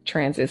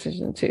transitions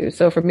into.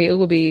 So for me, it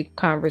would be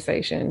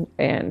conversation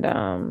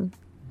and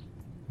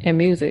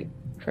music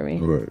for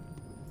me.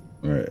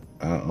 Right.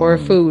 Or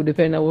food,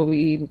 depending on what we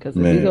eat. Because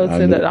if we go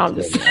to the, I'm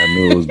just. I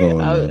knew it was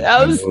going.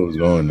 I knew it was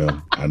going though.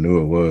 I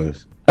knew it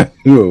was. I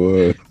knew it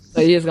was.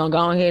 So you're just gonna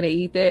go ahead and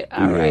eat that?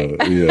 All right.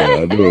 Yeah,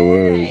 I knew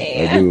it was.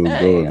 I knew it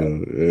was going though.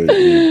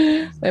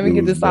 Let me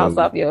get the sauce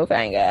off your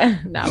finger.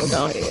 Now we're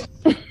going ahead.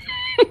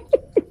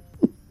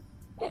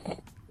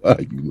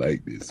 Why you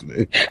like this,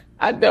 man?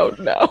 I don't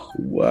know.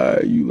 Why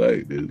you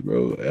like this,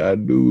 bro? I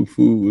knew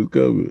food was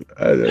coming.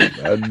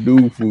 I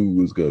knew food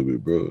was coming,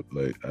 bro.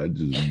 Like I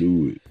just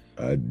knew it.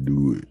 I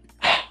knew it.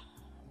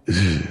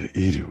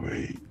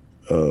 Anyway,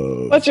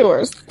 what's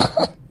yours?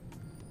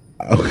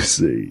 I would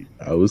say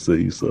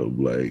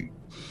something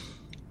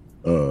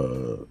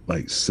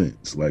like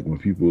scents. Like when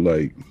people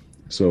like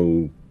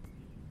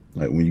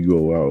when you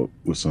go out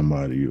with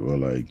somebody or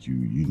like you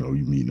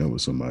meet up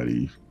with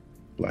somebody,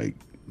 like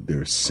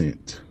their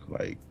scent,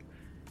 like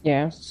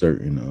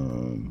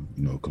certain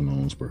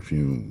colognes,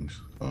 perfumes.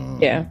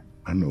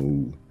 I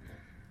know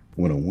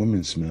when a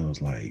woman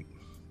smells like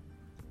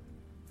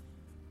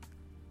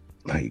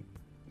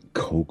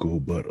cocoa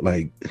butter,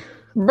 like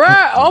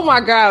bruh, oh my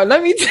god,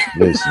 let me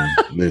listen.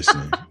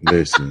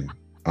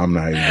 I'm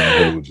not even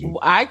gonna hold you.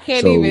 I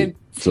can't even.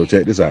 So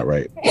check this out,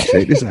 right?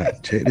 Check this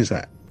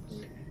out.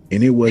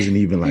 And it wasn't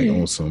even like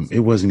on some. It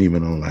wasn't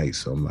even on like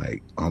some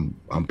like I'm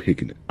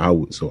picking it. I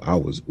was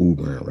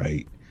Ubering,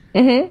 right?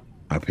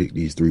 I picked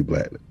these three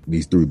black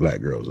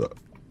girls up.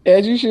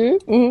 As you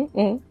should.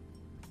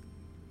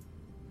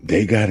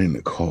 They got in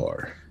the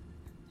car,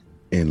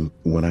 and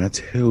when I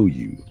tell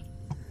you,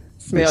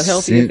 smell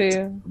healthy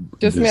there.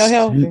 Just smell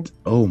healthy.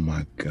 Oh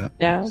my god!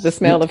 Yeah, the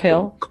smell of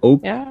hell. Cocoa.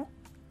 Yeah.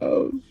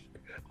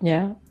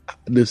 Yeah.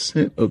 The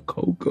scent of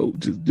cocoa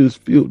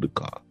just filled the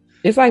car.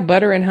 It's like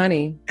butter and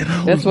honey.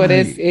 And that's what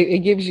it is.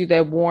 It gives you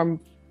that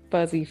warm,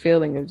 fuzzy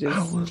feeling of just.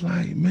 I was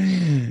like,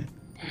 man,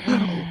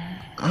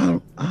 I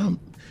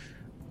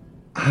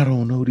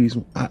don't know these.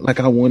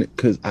 I wanted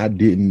because I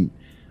didn't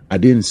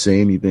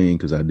say anything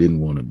because I didn't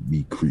want to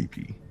be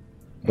creepy,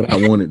 but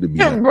I wanted to be.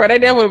 Bro, they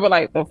never would be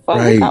like the fuck.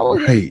 Right. Are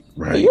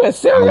you a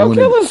serial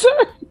killer,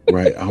 sir?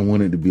 Right. I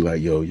wanted to be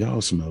like, yo,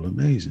 y'all smell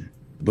amazing.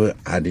 But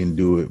I didn't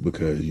do it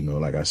because,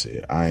 like I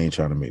said, I ain't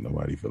trying to make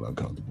nobody feel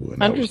uncomfortable.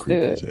 And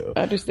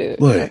Understood.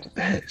 But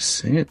that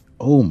scent,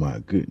 oh my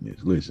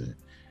goodness. Listen,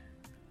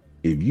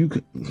 if you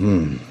could,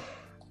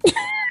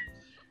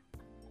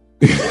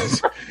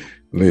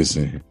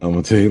 Listen, I'm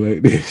gonna tell you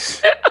like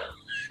this.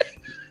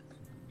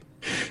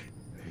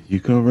 You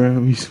come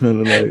around me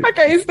smelling like I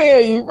can't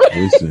stand you.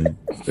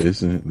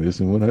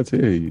 listen. When I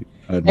tell you,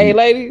 Hey,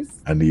 ladies.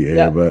 I need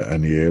everybody. I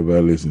need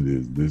everybody listen to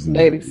this. Listen,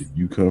 ladies. If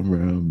you come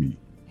around me,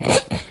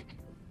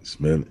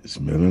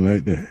 smelling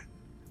like that,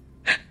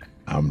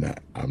 I'm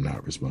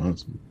not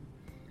responsible.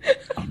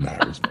 I'm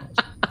not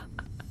responsible.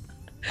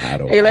 I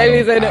don't. Hey,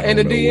 ladies, I don't in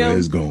the know DM, where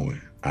it's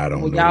going. I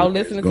don't know. Y'all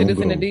listening to this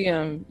in the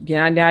DM.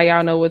 Yeah, now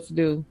y'all know what to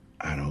do.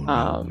 I don't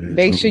know.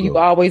 Make sure you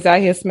always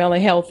out here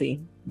smelling healthy.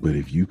 But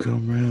if you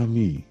come around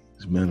me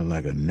smelling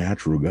like a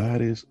natural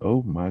goddess,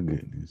 oh my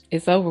goodness,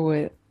 it's over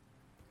with.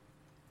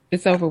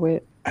 It's over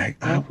with. I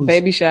was,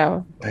 baby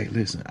shower. Like,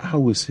 listen, I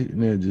was sitting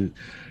there just.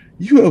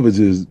 You ever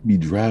just be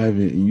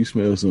driving and you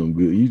smell something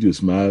good? You just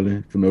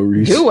smiling for no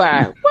reason. Do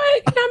I?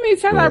 What? How many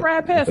times I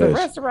ride past a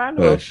restaurant?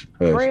 Hush.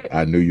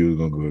 I knew you were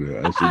gonna go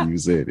there. I shouldn't even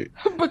said it.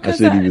 I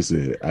shouldn't even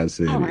said it. I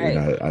said it, right.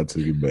 And I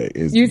took it back.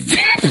 You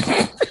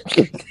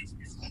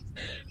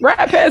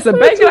ride past a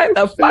bakery? Like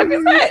the fuck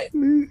is that?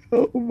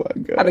 Oh my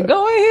god! Gotta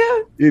go in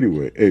here.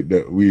 Anyway,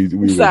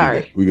 we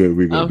sorry. We gonna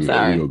I'm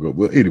sorry. We gonna go.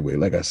 Well, anyway,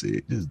 like I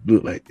said, just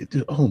look like it.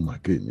 Just, oh my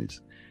goodness,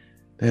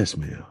 that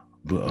smell.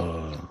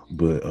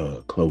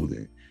 But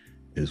clothing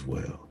as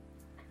well.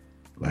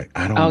 Like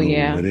I don't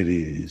know what it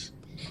is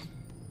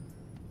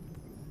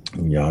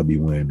when y'all be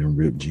wearing them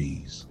ripped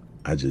jeans.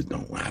 I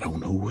don't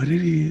know what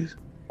it is.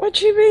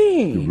 What you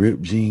mean? The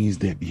ripped jeans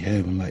that be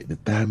having like the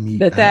thigh meat.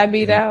 The thigh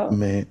meat out,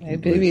 man.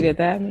 It be the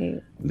thigh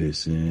meat.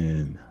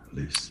 Listen.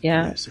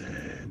 Yeah.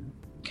 Listen.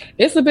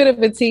 It's a bit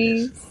of a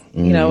tease,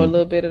 a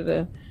little bit of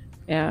the.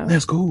 Yeah.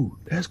 That's cool.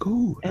 So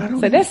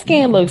that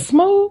skin looks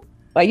smooth.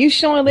 Like you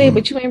showing leg,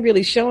 but you ain't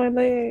really showing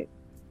leg.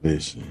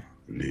 Listen,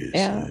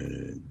 yeah.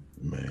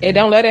 Man. And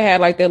don't let it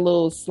have like that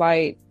little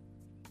slight,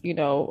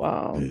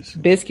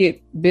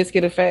 biscuit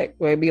effect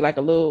where it be like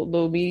a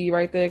little meaty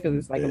right there because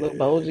it's like a little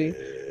bulgy.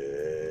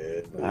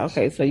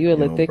 Okay, so you're a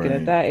little thick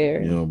in that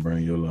area. You don't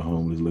bring your little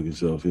homeless looking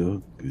self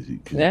here, bring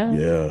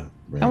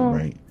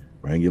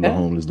your little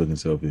homeless looking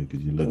self here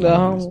because you look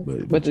homeless,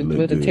 but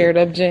with the teared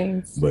up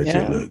jeans. But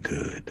you look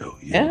good though.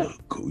 You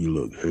look cool. You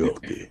look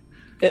healthy.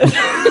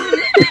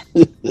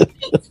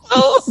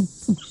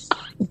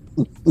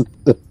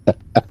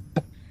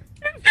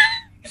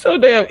 So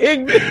damn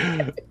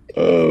ignorant.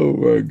 Oh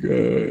my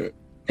god.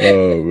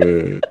 Oh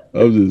man.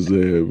 I'm just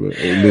saying, but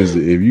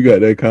listen, if you got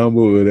that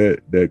combo of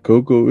that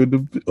cocoa in the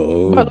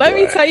but let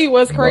me tell you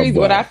what's crazy,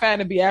 what I find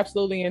to be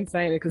absolutely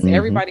insane, because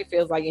everybody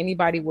feels like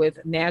anybody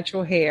with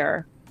natural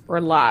hair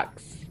or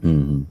locks,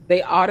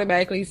 they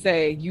automatically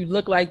say you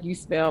look like you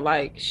smell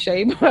like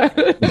shea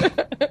butter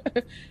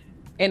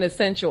and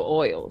essential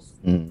oils.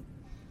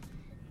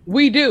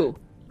 We do.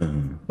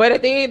 But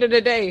at the end of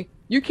the day,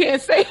 you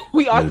can't say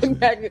we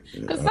automatically,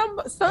 because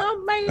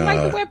some may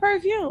like to wear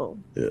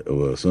perfume. Yeah,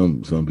 well,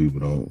 some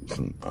people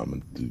don't.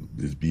 I'm gonna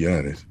just be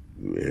honest.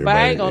 But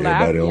I ain't gonna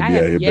lie. Everybody don't be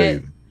out here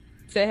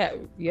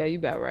bathing. Yeah, you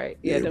got right.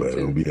 Yeah, everybody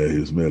don't be out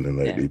here smelling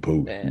like they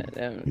poke.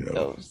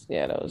 Those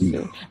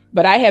two.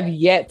 But I have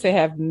yet to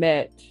have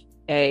met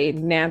a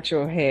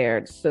natural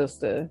haired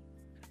sister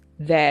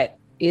that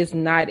is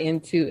not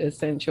into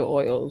essential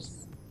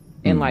oils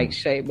and like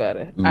shea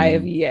butter. I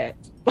have yet.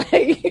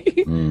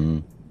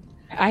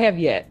 I have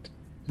yet.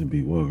 To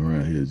be walking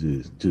around here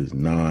just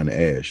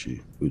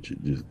non-ashy, with your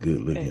just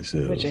good looking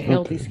self. With your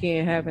healthy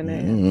skin having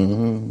that.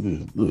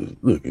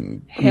 Just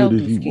looking healthy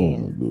good as you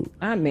skin. want.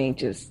 I mean,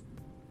 just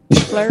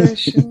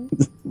flourishing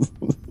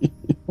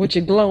with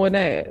your glowing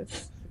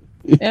ass.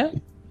 Yeah.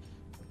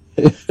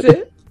 That's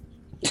it.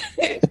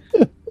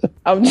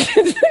 I'm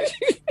just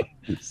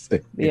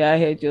I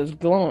had just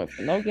glowing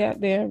for no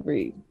goddamn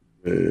reason.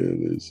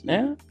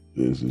 Yeah,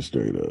 this is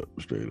straight up.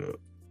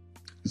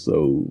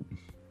 So,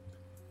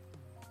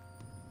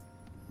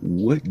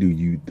 what do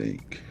you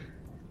think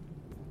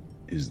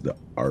is the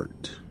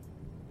art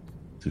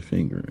to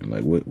fingering?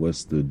 Like,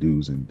 what's the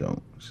do's and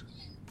don'ts?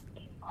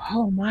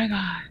 Oh my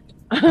god!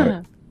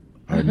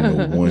 I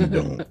know one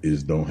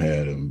don't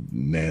have them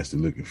nasty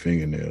looking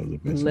fingernails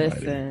up in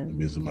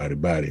somebody's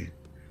body.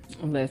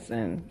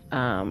 Listen,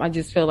 I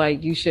just feel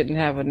like you shouldn't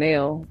have a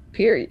nail.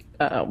 Period.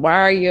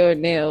 Why are your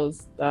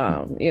nails?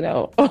 Why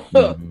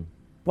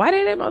are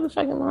they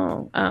motherfucking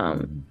long?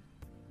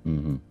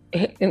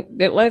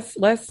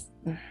 Let's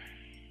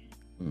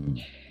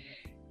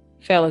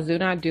fellas, do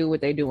not do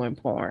what they do in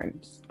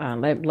porns.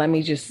 Let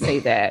me just say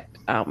that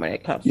when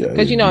it comes to,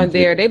 because in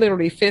there they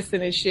literally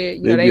fisting and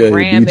shit. They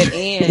ram it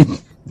in.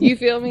 You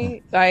feel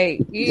me?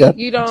 Like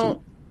you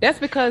don't. That's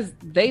because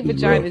they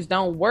vaginas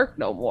don't work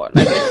no more.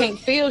 Like they can't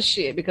feel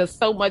shit because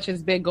so much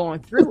has been going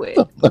through it.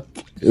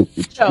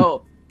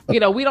 So we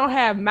don't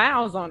have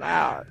mouths on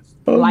ours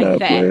like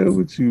that. I'm not playing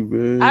with you,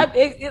 man.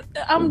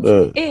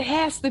 It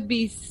has to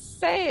be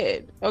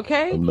said.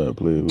 Okay, I'm not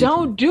playing with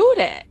don't do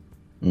that.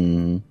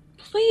 Mm-hmm.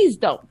 Please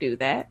don't do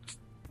that.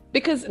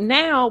 Because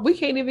now we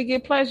can't even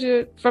get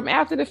pleasure from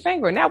after the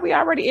finger. Now we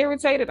already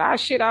irritated. Our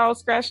shit all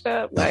scratched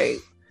up. Like,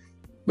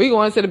 We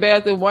going to the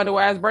bathroom, wonder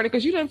why it's burning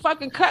because you didn't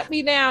fucking cut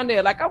me down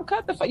there. Like I'm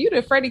cut the fuck. You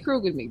did Freddy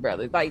Krueger me,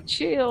 brother. Like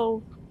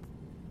chill.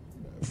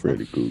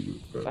 Freddy Krueger,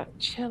 bro.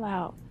 Chill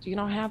out. You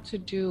don't have to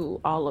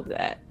do all of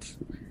that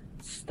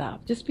stuff.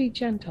 Just be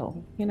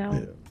gentle.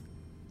 Yeah.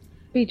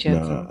 Be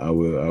gentle. Nah, I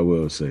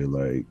will say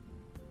like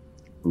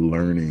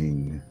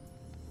learning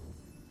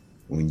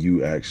when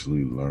you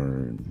actually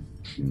learn,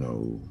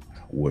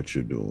 what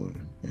you're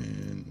doing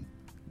and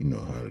you know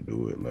how to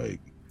do it. Like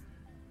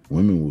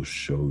women will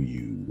show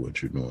you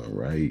what you're doing,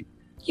 right?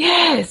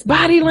 Yes,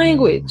 body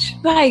language.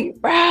 Like,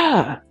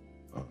 bruh.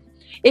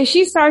 If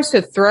she starts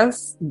to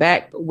thrust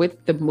back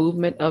with the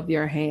movement of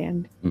your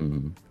hand,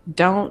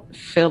 don't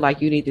feel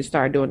like you need to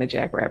start doing the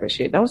jackrabbit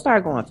shit. Don't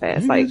start going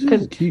fast. Like,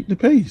 just keep the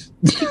pace.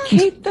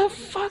 Keep the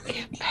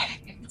fucking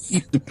pace.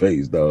 Keep the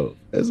pace, dog.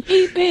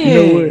 Keep it. You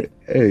know what?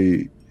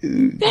 Hey,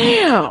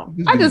 damn!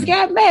 I just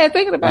got mad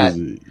thinking about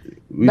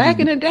back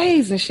in the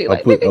days and shit.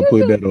 I'll put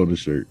that on the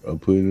shirt. I'll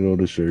put it on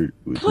the shirt.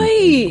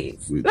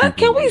 Please,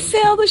 can we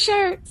sell the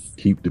shirts?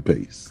 Keep the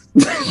pace.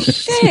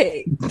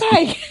 Shit,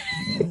 like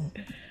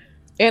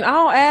in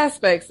all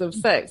aspects of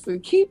sex,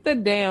 and keep the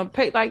damn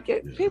pace. Like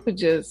people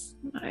just,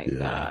 my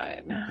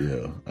God.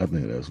 Yeah, I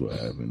think that's what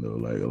happened though.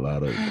 Like a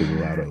lot of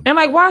and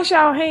like wash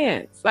our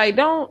hands. Like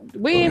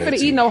we ain't finna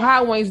eat no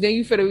hot wings. Then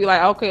you finna be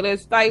like, okay,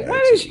 let's like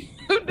what is you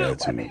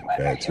doing?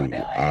 That too.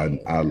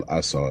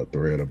 I saw a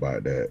thread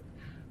about that.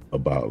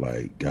 About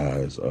like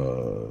guys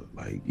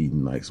like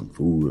eating like some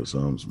food or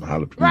some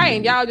jalapeno. Right,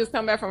 and y'all just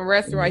come back from a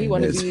restaurant. He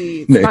want to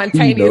be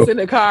spontaneous in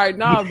the car.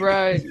 No,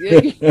 bro.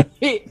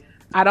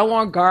 I don't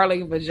want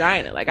garlic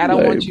vagina. Like I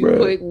don't want you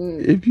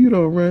putting. If you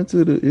don't run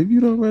to the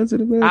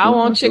bathroom, I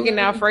want chicken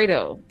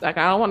Alfredo. Like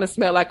I don't want to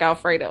smell like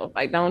Alfredo.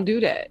 Like don't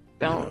do that.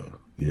 Don't.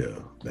 Yeah,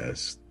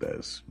 that's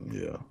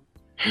yeah.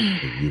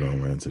 If you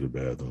don't run to the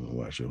bathroom and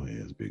wash your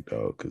hands, big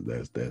dog,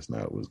 because that's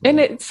not what's going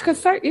on. And it's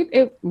because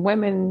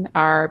women,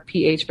 our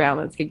pH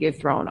balance can get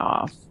thrown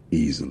off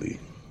easily,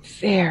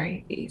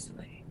 very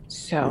easily.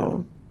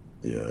 So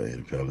yeah,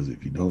 and fellas,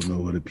 if you don't know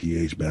what a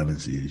pH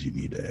balance is, you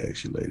need to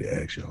ask your lady,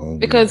 ask your home.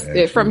 Because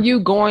from you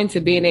going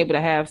to being able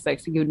to have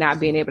sex to you not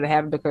being able to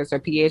have it because her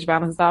pH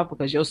balance is off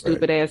because your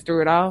stupid ass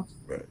threw it off.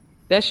 Right.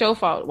 That's your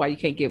fault. Why you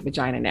can't get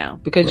vagina now?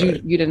 Because you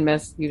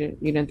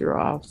didn't throw her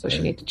off. So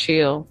she need to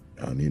chill.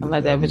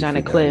 Let that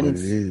vagina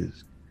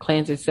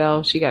cleanse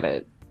itself. She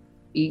gotta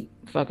eat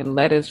fucking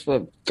lettuce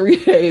for 3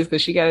 days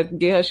because she gotta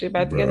get her shit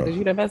back together because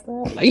you done messed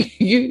her up. Like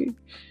you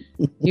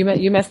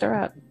messed her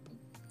up.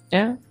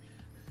 Yeah.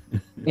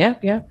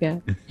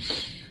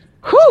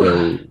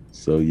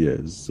 So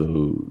yes.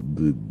 So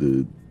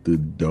the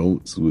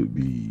don'ts would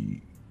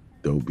be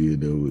don't be in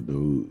there with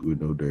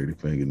no dirty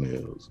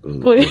fingernails.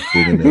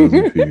 Fingernails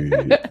in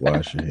period.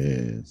 Wash your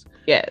hands.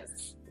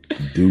 Yes.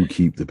 Do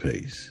keep the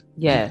pace.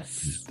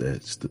 Yes.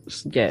 That's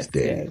steady. Yes.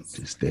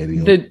 Just steady.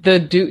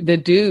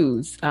 The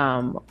do's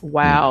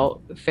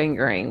while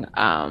fingering.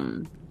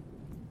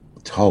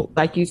 Talk.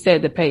 Like you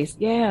said, the pace.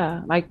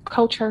 Yeah. Like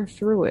coach her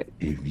through it.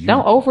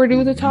 Don't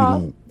overdo the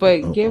talk,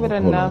 but give it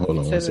enough. Hold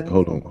on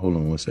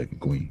 1 second,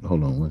 Queen.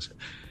 Hold on 1 second.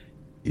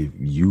 If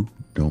you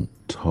don't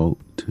talk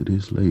to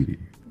this lady,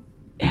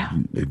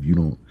 if you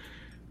don't,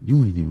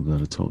 you ain't even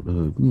gotta talk to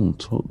her. If you don't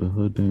talk to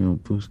her damn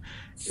pussy.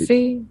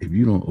 See? If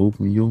you don't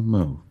open your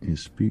mouth and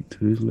speak to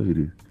this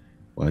lady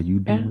while you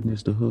doing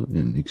this to her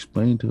and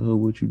explain to her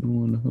what you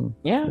doing to her.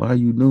 Yeah. Why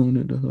you doing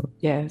it to her.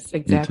 Yes,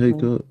 exactly.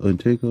 And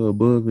take her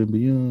above and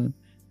beyond.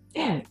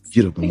 Yes.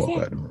 Get up and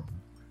walk out the room.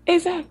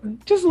 Exactly.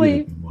 Just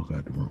leave. Get up and walk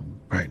out the room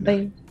right now.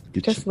 Leave.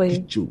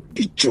 Leave.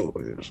 Get your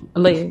ass.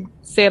 Leave.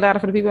 Say it louder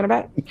for the people in the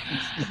back.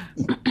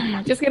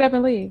 Just get up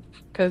and leave,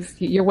 because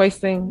you're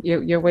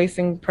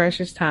wasting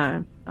precious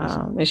time.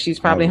 And she's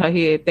probably in her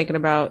head thinking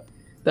about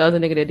the other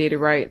nigga that did it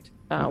right,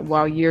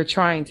 while you're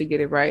trying to get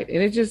it right,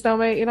 and it just don't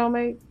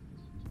make.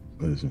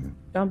 Listen.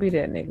 Don't be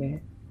that nigga.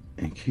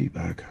 And keep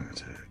eye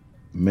contact.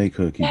 Make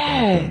her keep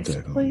eye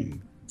contact on you.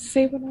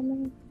 See what I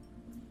mean?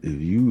 If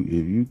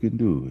you can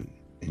do it.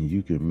 And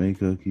you can make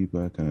her keep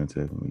eye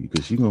contact on you,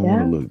 because she's going to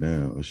want to look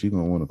down, or she's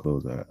going to want to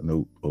close her eyes.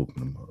 Nope, open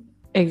them up.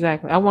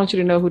 Exactly. I want you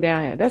to know who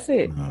down here. That's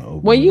it.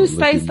 When you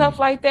say stuff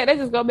like that, that's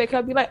just going to make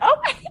her be like,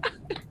 oh my God.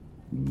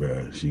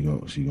 Bruh, she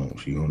gonna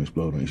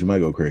explode on you. She might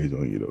go crazy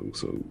on you, though,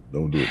 so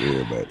don't do it to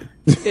everybody.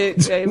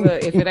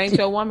 Look, if it ain't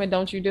your woman,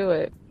 don't you do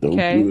it.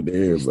 Okay? Don't do it to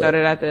everybody.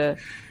 Started at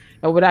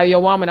or without your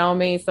woman, I don't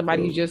mean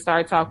somebody you just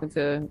started talking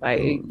to.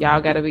 Like,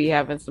 y'all got to be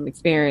having some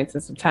experience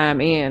and some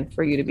time in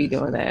for you to be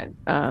doing that.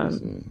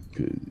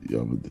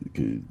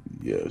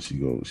 She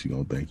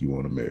gonna think you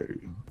want to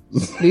marry you.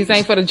 These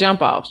ain't for the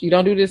jump offs. You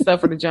don't do this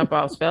stuff for the jump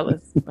offs,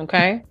 fellas.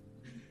 Okay.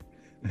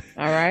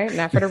 All right,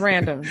 not for the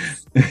randoms.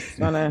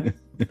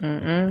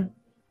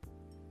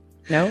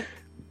 No.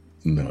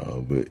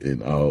 No, but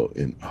in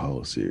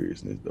all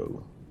seriousness,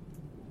 though,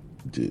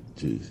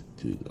 just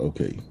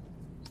okay.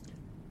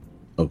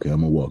 Okay,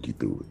 I'm gonna walk you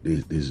through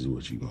it. This is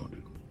what you're gonna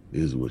do.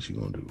 This is what you're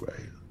gonna do right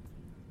here.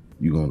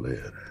 You're gonna lay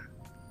her down.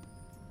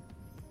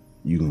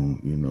 You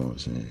know what I'm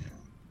saying?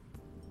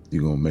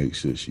 You're gonna make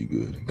sure she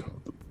good and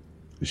comfortable.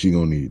 She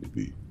gonna need to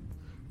be.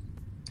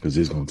 because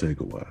it's gonna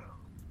take a while.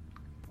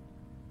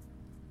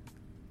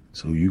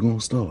 So you're gonna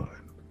start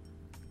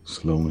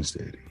slow and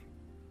steady.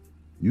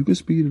 You can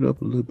speed it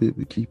up a little bit,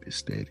 but keep it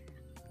steady.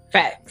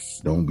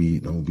 Facts. Don't be,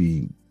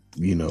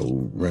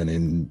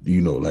 running,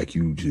 like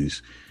you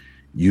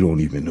don't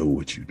even know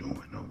what you're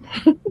doing no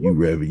more.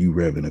 you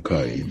revving a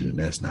car engine.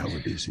 That's not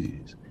what this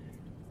is.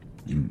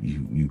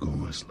 You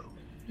going slow.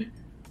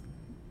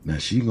 Now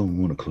she gonna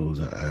want to close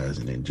her eyes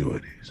and enjoy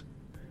this.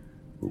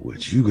 But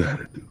what you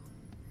gotta do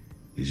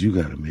is you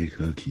gotta make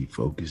her keep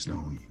focused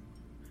on you.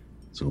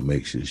 So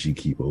make sure she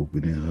keep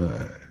opening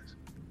her eyes.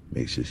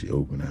 Make sure she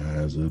open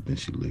her eyes up and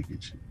she look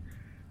at you.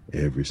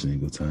 Every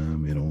single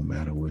time, it don't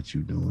matter what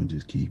you're doing,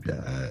 just keep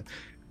your eyes.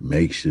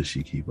 Make sure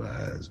she keep her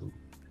eyes open.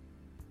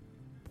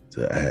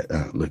 So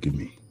look at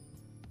me.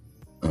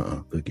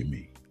 Look at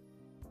me.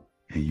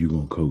 And you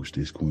gonna coach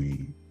this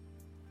queen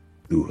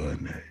through her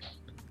neck.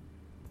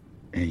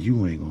 And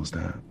you ain't gonna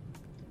stop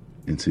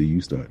until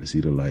you start to see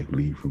the light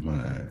leave from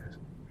her eyes.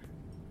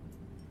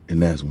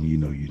 And that's when you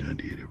know you done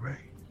did it right.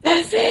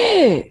 That's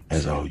it.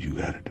 That's all you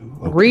gotta do.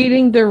 Okay.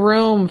 Reading the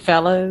room,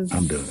 fellas.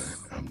 I'm done.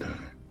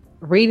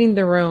 Reading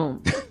the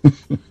room.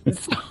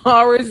 That's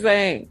all we're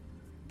saying.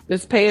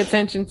 Just pay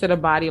attention to the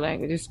body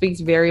language. It speaks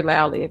very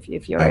loudly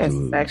if your ass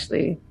is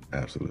actually.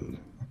 Absolutely.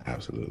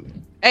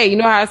 Hey, you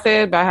know how I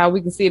said about how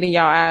we can see it in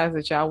y'all eyes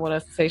that y'all want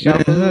us to say y'all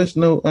food?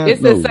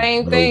 It's the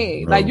same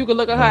thing. Like you can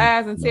look at her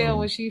eyes and tell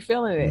when she's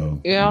feeling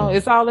it.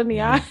 It's all in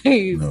the eyes.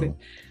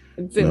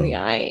 It's in the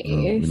eyes.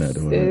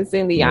 It's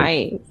in the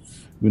eyes.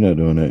 We're not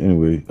doing that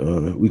anyway.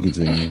 We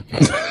continue.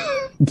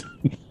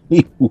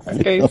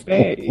 I can't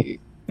say.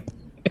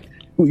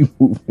 We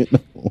moving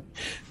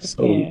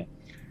on.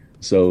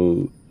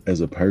 So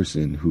as a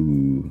person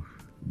who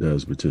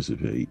does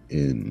participate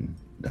in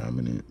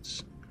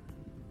dominance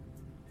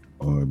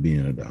or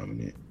being a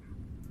dominant,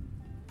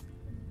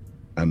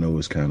 I know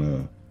it's kind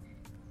of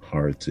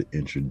hard to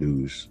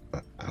introduce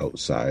an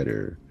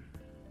outsider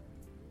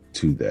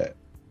to that.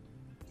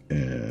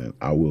 And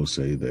I will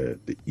say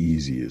that the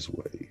easiest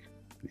way,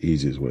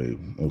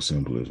 most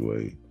simplest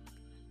way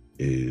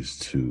is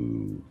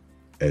to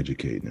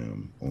educate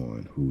them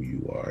on who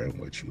you are and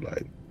what you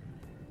like,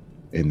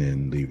 and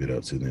then leave it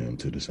up to them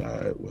to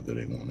decide whether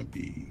they want to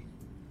be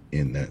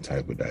in that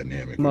type of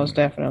dynamic. Most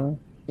definitely.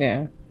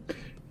 Yeah.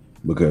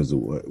 Because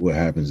what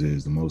happens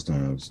is the most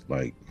times,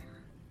 like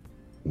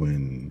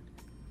when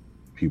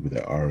people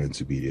that are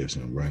into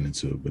BDSM run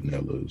into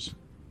vanillas,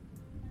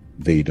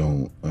 they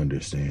don't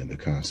understand the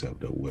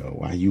concept of, well,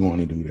 why you want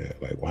to do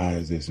that? Like, why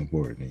is this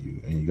important to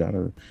you? And you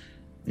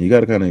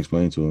gotta kind of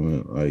explain to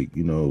them, like,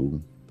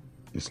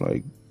 it's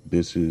like,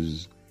 this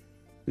is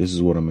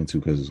what I'm into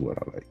because it's what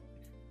I like.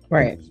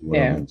 Right. This is what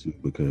I'm into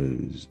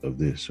because of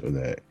this or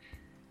that.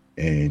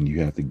 And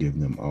you have to give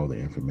them all the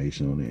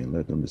information on it and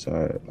let them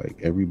decide. Like,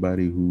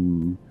 everybody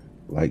who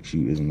likes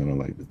you isn't going to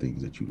like the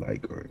things that you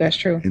like, or that's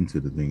true, into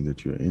the things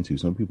that you're into.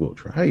 Some people will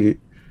try it,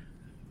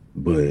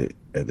 but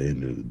at the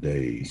end of the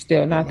day,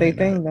 still not their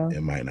thing, though.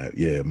 It might not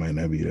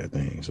be that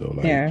thing. So,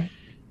 like,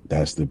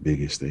 that's the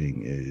biggest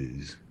thing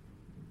is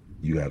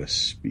you got to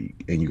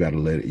speak, and you got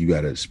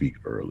to speak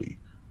early.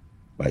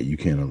 Like, you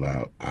can't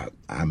allow,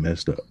 I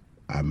messed up.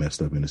 I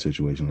messed up in a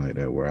situation like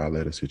that where I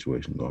let a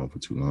situation go on for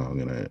too long.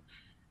 And it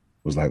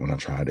was like, when I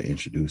tried to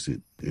introduce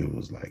it, it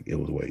was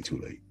way too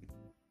late.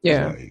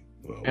 Yeah.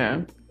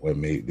 What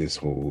made this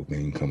whole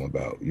thing come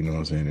about? You know what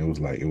I'm saying? It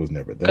was like, it was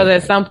never that. Because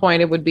at some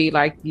point it would be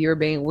like, you're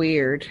being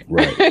weird.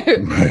 Right.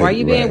 Why are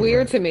you being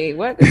weird to me?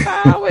 What the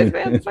hell is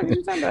that? What the fuck are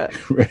you talking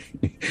about? Right.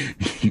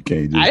 You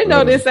can't just. I didn't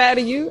know this side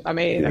of you. I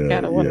mean, I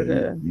kind of wanted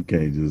to. You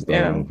can't just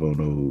start off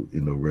on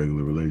no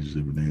regular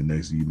relationship, and then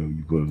next thing you know,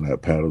 you putting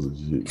out paddles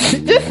and shit.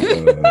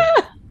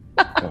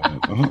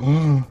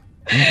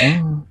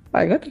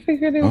 Like, what the fuck are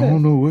you doing? I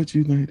don't know what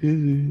you think this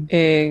is.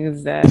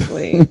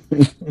 Exactly.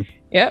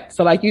 Yep.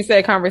 So like you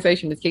said,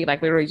 conversation is key,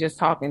 like literally just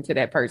talking to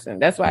that person.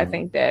 That's why I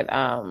think that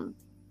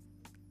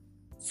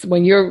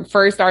when you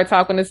first start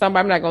talking to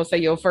somebody, I'm not going to say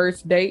your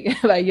first date,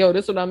 like, yo,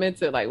 this is what I'm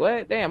into. Like,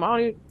 what? Damn,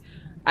 I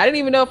didn't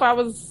even know if I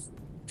was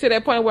to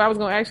that point where I was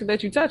going to actually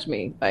let you touch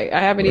me. Like,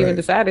 I haven't even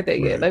decided that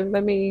yet.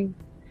 Let me,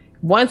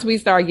 once we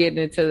start getting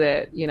into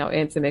that,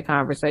 intimate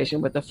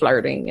conversation with the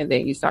flirting, and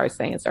then you start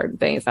saying certain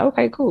things, like,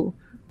 okay, cool.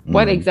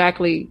 What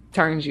exactly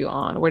turns you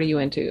on? What are you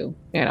into?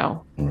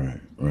 Right.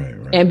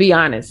 And be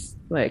honest,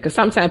 like, because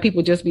sometimes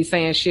people just be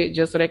saying shit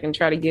just so they can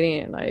try to get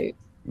in. Like,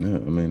 yeah, I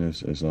mean,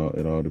 it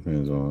all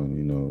depends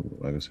on,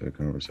 like I said,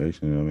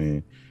 conversation. I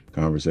mean,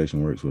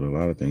 conversation works with a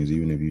lot of things,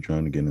 even if you're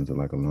trying to get into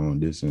like a long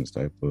distance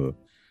type of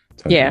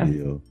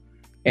deal.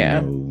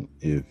 Yeah.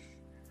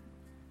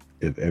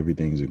 If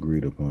everything's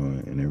agreed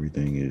upon and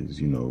everything is,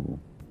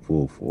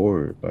 full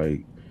forward,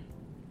 like,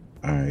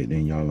 all right,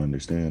 then y'all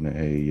understand that,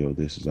 hey, yo,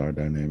 this is our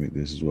dynamic.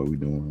 This is what we're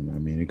doing. I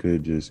mean, it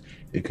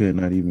could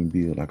not even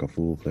be like a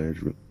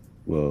full-fledged,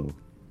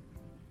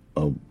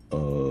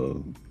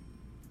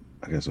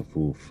 I guess a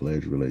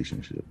full-fledged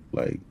relationship.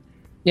 Like,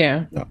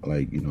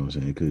 like, you know what I'm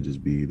saying? It could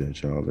just be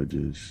that y'all are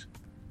just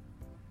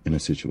in a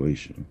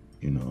situation,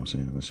 you know what I'm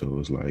saying? So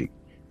it's like,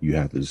 you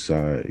have to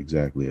decide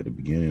exactly at the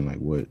beginning, like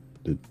what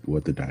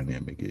the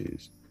dynamic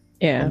is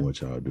on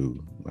what y'all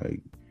do. Like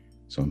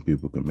some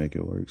people can make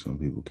it work, some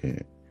people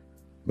can't.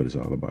 But it's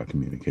all about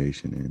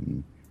communication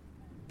and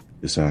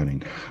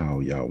deciding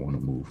how y'all want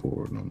to move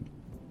forward on it.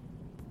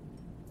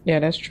 Yeah,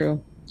 that's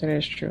true. That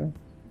is true.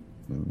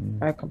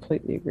 I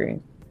completely agree.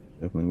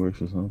 Definitely works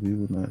for some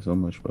people, not so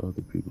much for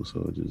other people. So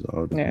it just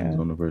all depends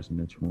on the person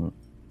that you want.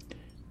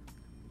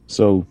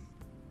 So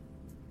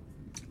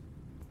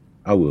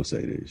I will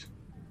say this.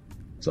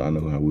 So I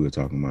know how we were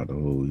talking about the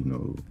whole,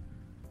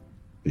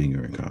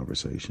 finger in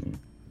conversation,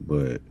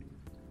 but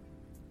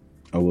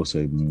I will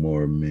say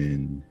more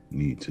men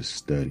need to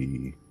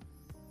study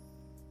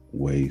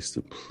ways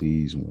to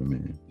please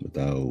women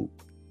without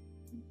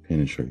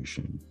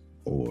penetration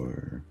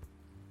or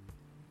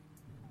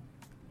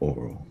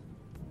oral.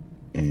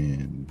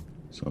 And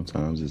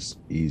sometimes it's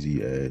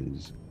easy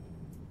as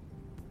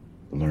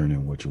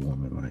learning what your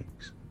woman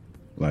likes.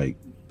 Like,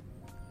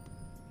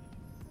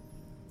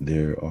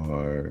 there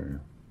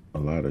are a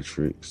lot of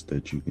tricks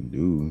that you can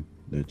do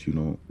that you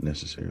don't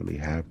necessarily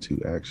have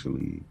to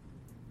actually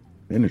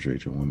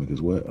penetrate your woman,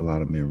 because what a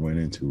lot of men run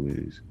into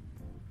is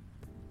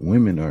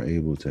women are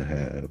able to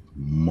have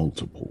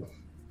multiple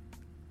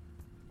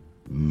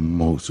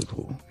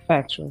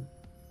factual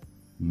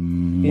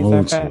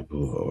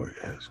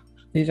orgasms.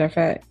 These are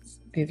facts.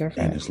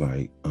 And it's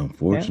like,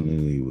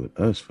 unfortunately, with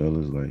us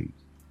fellas, like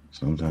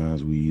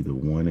sometimes we either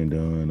one and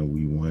done or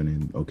we one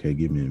and okay,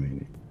 give me a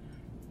minute.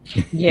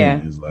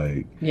 Yeah. It's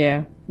like,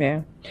 yeah.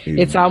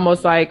 It's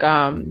almost like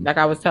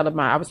I was talking to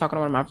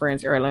one of my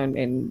friends earlier,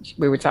 and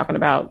we were talking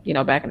about,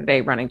 back in the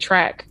day running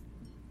track.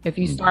 If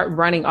you start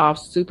running off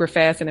super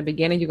fast in the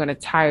beginning, you're going to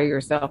tire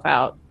yourself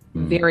out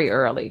very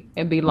early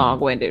and be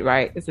long-winded,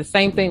 right? It's the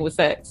same thing with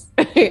sex.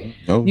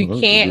 You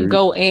can't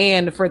go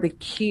in for the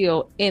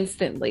kill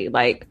instantly.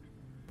 Like,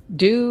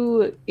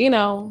 do,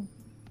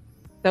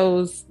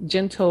 those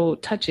gentle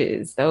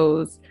touches,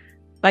 those,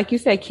 like you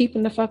said,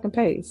 keeping the fucking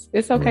pace.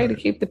 It's okay to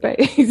keep the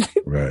pace.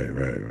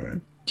 Right.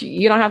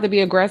 You don't have to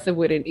be aggressive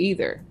with it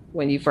either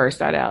when you first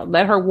start out.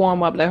 Let her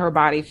warm up. Let her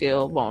body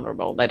feel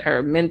vulnerable. Let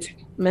her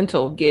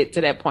mental get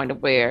to that point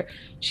of where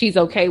she's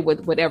okay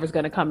with whatever's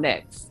going to come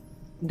next.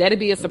 That'd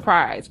be a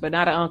surprise, but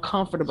not an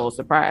uncomfortable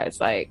surprise.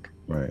 Like,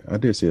 right. I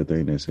did see a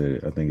thing that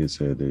said, I think it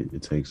said that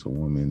it takes a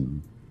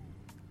woman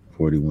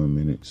 41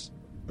 minutes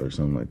or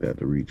something like that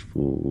to reach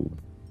full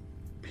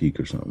peak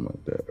or something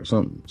like that, or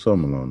something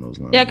along those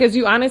lines. Yeah, because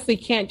you honestly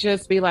can't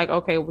just be like,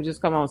 okay, we'll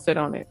just come on, sit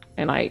on it,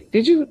 and like,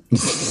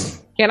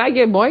 can I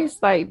get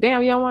moist? Like,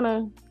 damn, y'all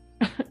want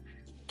to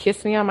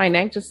kiss me on my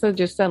neck just a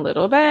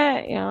little bit?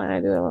 And I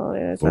do a little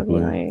bit of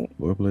something like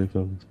foreplay,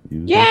 fellas.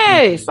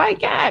 Yes,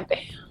 like, God damn.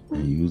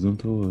 And use them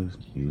toys.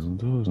 I'm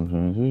trying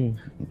to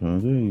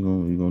tell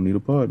you. You're gonna need a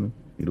partner.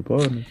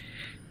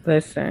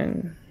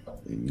 Listen.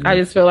 I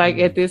just feel like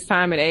at this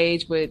time and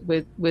age with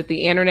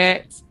the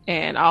internet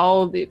and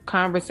all the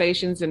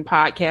conversations and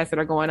podcasts that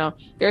are going on,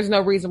 there's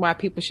no reason why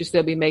people should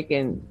still be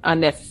making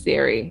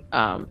unnecessary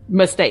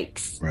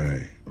mistakes.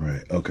 Right.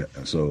 Okay.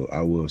 So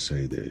I will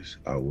say this.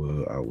 I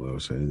will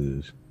say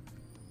this.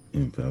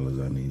 And fellas,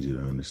 I need you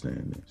to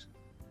understand this.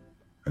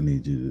 I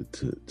need you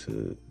to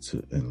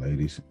and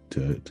ladies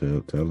to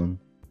tell them.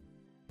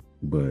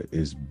 But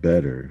it's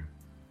better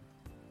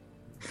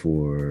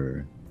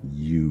for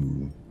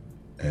you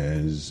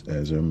as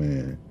a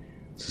man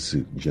to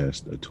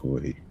suggest a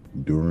toy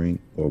during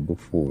or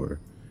before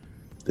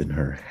than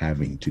her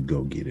having to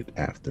go get it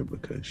after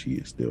because she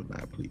is still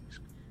not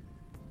pleased.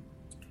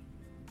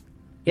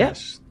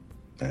 Yes.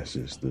 That's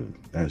just the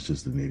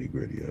nitty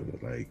gritty of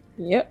it. Like,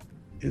 yep.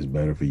 It's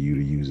better for you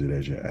to use it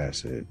as your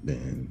asset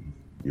than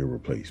your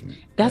replacement.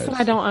 That's what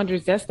I don't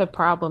understand. That's the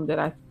problem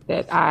that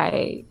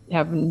I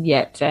have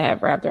yet to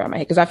have wrapped around my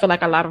head, because I feel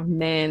like a lot of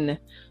men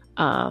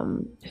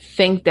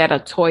think that a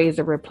toy is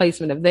a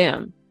replacement of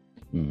them.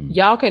 Mm-hmm.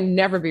 Y'all can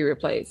never be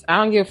replaced. I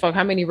don't give a fuck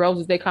how many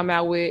roses they come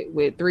out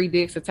with 3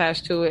 dicks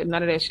attached to it.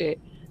 None of that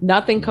shit.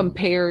 Nothing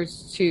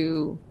compares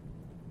to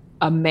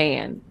a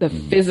man, the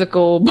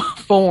physical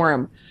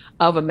form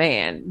of a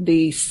man,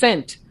 the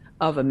scent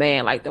of a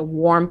man, like the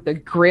warmth, the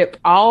grip,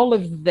 all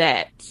of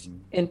that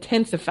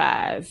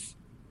intensifies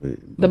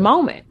the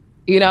moment,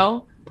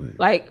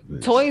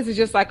 toys is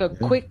just like a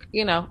quick,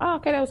 oh,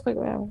 okay, that was quick.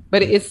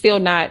 But it's still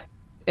not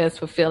as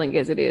fulfilling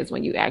as it is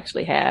when you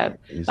actually have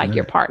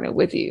your partner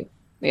with you,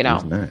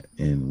 It's not.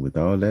 And with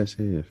all that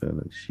said,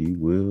 fellas, she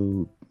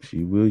will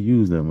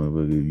use that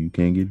motherfucker if you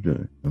can't get it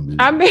done.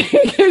 I mean,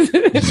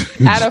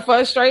 out of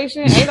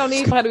frustration, ain't no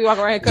need for her to be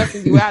walking around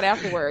cussing you out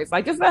afterwards.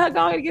 Like, just let her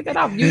go ahead and get that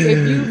off. If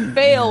you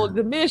failed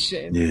the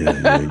mission.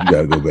 Yeah, you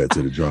gotta go back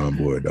to the drawing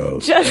board,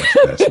 dog.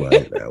 That's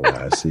why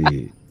I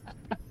said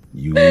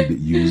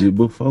use it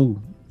before.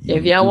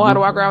 If you don't want her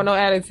to walk around with no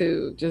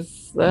attitude,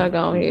 just let her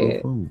go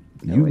ahead.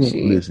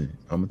 Listen,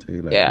 I'm gonna tell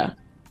you this.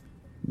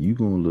 You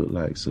gonna look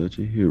like such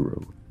a hero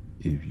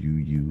if you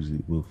use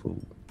it before.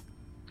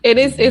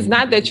 It's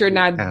not that you're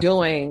not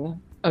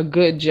doing a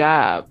good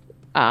job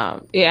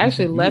It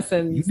actually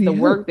lessens the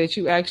work that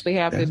you actually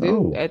have to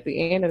do at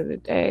the end of the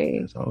day.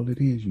 That's all it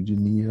is. You just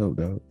need help,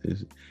 dog.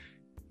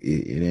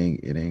 It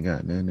ain't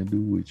got nothing to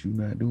do with you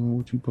not doing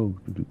what you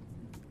supposed to do.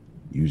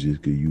 You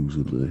just could use a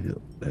little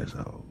help. That's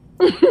all.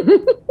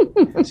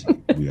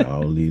 We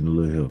all need a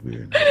little help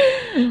here.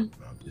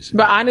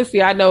 But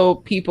honestly, I know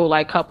people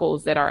like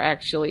couples that are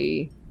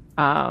actually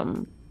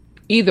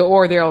either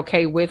or they're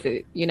okay with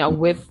it,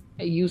 with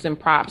using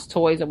props,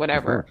 toys, or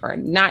whatever, or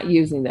not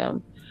using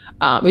them.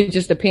 It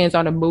just depends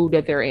on the mood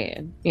that they're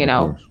in,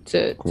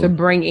 to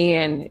bring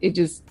in.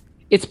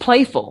 It's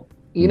playful.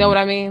 You know what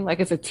I mean? Like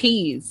it's a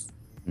tease.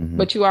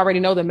 But you already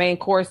know the main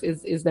course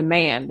is the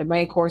man. The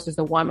main course is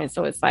the woman.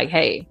 So it's like,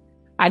 hey,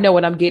 I know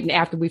what I'm getting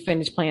after we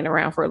finish playing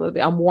around for a little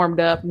bit. I'm warmed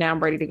up. Now I'm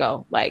ready to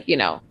go. Like,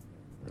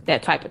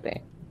 that type of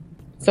thing.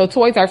 So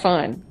toys are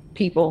fun,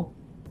 people.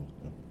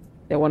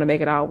 They want to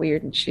make it all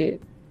weird and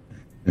shit.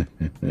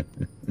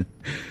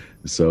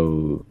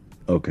 So,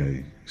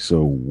 okay.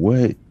 So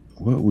what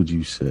would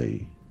you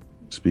say,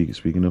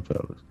 speaking of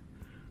fellas,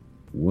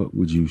 what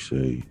would you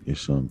say is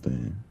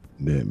something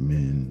that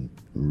men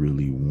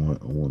really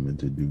want a woman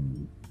to do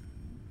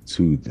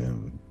to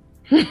them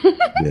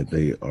that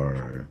they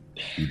are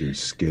either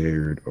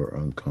scared or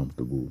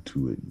uncomfortable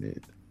to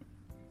admit?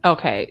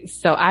 Okay,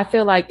 so I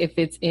feel like if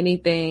it's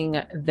anything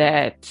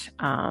that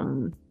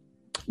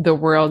the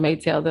world may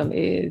tell them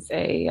is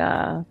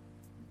a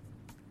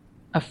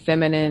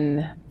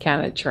feminine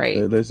kind of trait.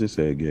 Let's just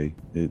say gay.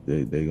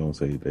 They gonna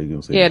say.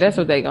 Yeah, that's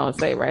what they gonna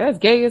say, right? That's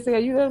gay as hell.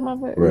 You heard my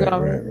friend?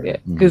 Right. Yeah,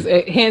 because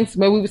hence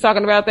when we was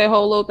talking about that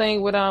whole little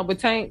thing with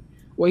Tank,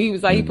 where he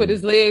was like he put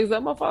his legs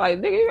up. My father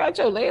like, nigga, you got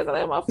your legs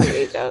on my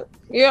feet,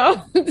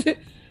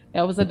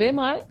 that was a bit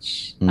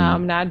much.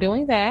 I'm not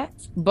doing that,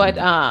 but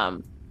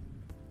I'll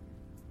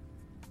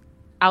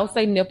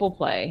say nipple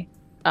play.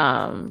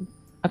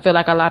 I feel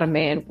like a lot of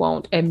men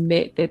won't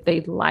admit that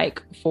they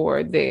like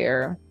for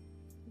their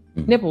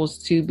nipples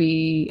to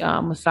be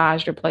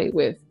massaged or played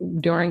with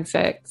during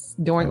sex,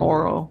 during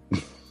oral.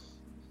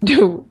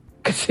 Dude,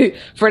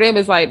 for them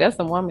it's like that's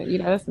some woman,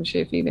 that's some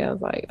shit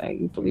females like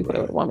you believe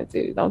whatever the woman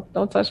too.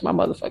 Don't touch my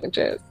motherfucking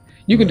chest.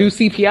 You can do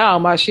CPR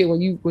on my shit when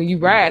you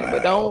ride,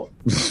 but don't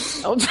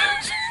touch.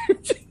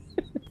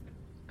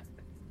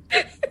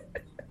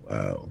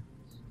 Wow.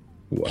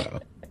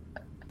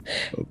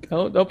 Okay.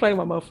 Don't play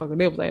with my motherfucking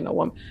nipples. Ain't no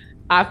woman.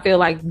 I feel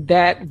like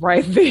that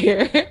right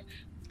there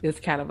is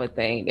kind of a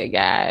thing that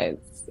guys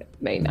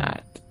may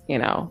not,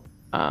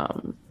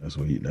 That's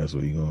where you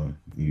going.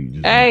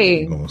 You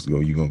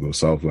gonna go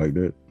soft like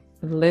that?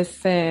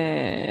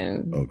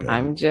 Listen. Okay.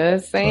 I'm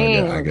just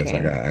saying. So I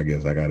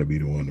guess I gotta be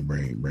the one to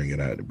bring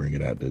it out the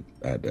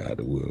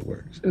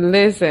woodworks.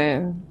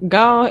 Listen,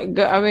 go.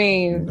 I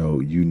mean,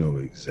 you know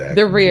exactly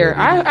the rear.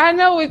 I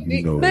know it.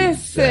 Listen,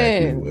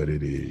 exactly what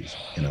it is,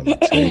 and I'm gonna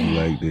tell you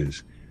like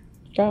this: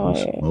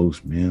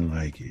 most men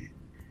like it,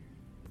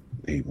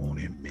 they won't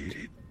admit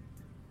it.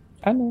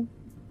 I know,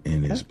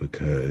 and it's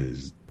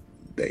because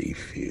they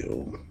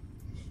feel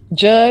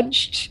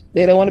judged.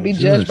 They don't want to be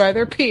judged by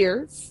their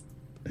peers.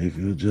 They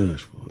feel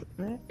judged for it.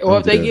 Or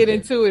if they get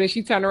into it and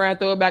she turn around and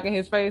throw it back in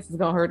his face, it's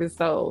gonna hurt his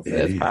soul. So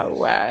that's probably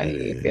why.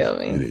 You feel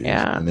me?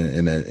 Yeah. And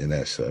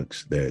that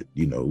sucks that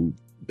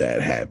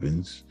that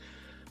happens.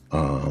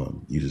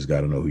 You just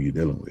got to know who you're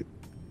dealing with.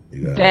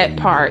 That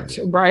part,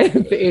 right?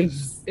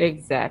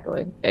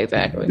 Exactly. You're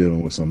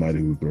dealing with somebody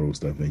who throws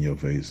stuff in your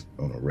face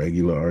on a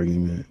regular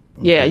argument.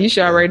 Yeah, you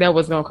should already know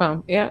what's gonna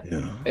come. Yeah.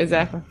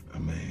 Exactly. I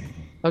mean,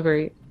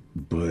 agreed.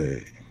 But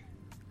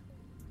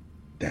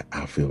that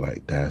I feel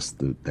like that's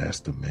the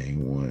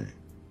main one.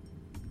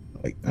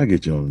 Like I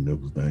get you on the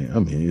nipples thing. I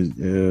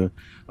mean,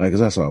 like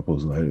cause I saw a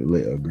post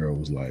like a girl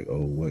was like,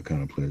 "Oh, what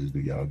kind of pleasure do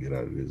y'all get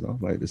out of this?" I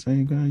was like, "The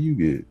same kind you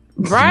get."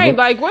 Right?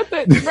 Like what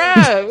the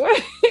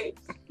bruh?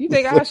 You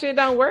think our shit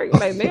don't work?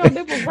 Like male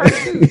nipples work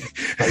too.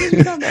 What are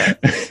you talking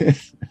about?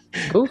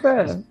 Goof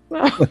ass.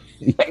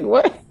 Like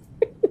what?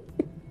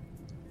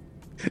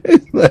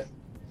 It's like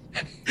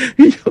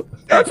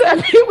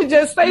sometimes people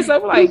just say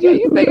something like, "Yeah,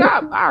 you think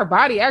our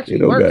body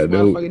actually works,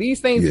 motherfucker? These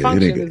things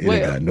function as well."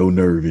 It got no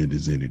nerve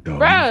endings in it, dog.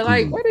 Right?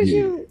 Like, what is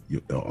you?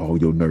 All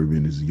your nerve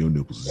endings in your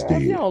nipples is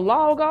dead. You don't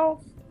log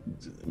off,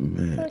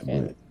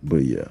 man.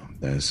 But yeah,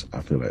 I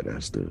feel like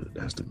that's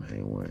the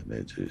main one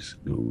that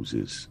just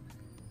dudes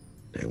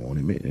they won't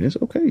admit, and it's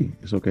okay.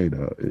 It's okay,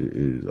 dog. It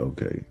is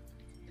okay.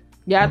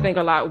 Yeah, I think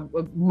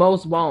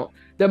most won't.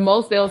 The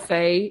most they'll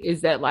say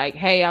is that like,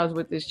 "Hey, I was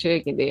with this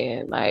chick, and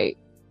then like."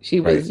 She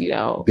was, she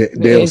went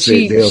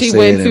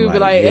to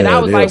like, and I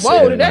was like,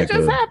 "Whoa, did that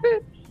just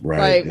happen?"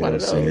 Right? Like, they'll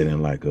say it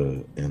in like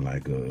a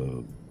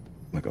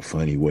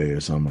funny way or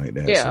something like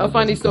that. Yeah, so a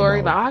funny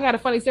story. Like, I got a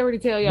funny story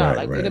to tell y'all.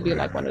 It'll be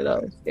like one of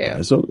those. Yeah,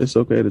 it's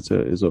okay to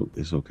tell.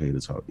 It's okay to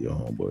talk to your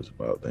homeboys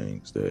about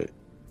things that,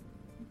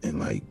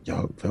 and like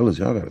y'all fellas,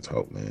 y'all gotta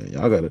talk, man.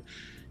 Y'all gotta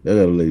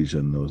let each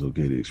other know it's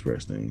okay to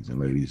express things. And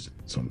ladies,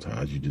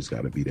 sometimes you just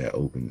gotta be that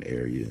open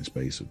area and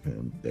space of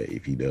him that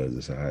if he does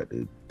decide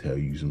to tell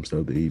you some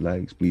stuff that he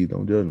likes, please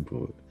don't judge him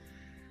for it.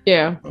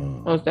 Yeah,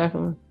 most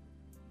definitely.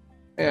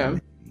 Yeah.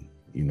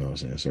 you know what I'm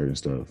saying, certain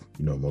stuff,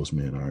 you know, most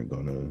men aren't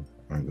gonna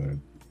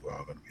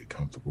be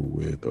comfortable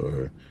with,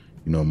 or,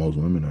 you know, most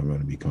women aren't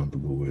gonna be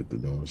comfortable with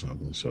doing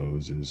something. So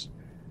it's just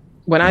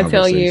when I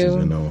tell conversations you,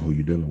 and knowing who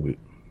you're dealing with.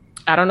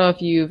 I don't know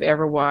if you've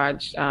ever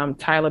watched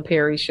Tyler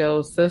Perry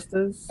show's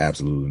Sisters.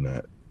 Absolutely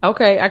not.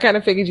 Okay, I kind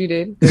of figured you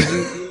did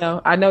because you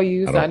know, I know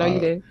you, so I know you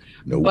did.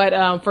 Nope.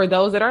 But for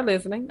those that are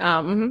listening,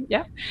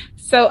 yeah.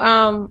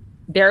 So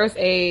there's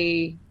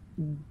a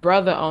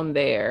brother on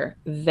there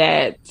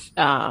that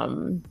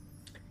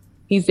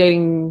he's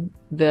dating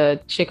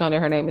the chick on there.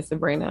 Her name is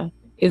Sabrina.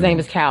 His name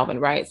is Calvin,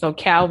 right? So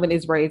Calvin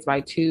is raised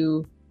by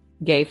two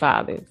gay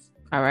fathers.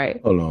 All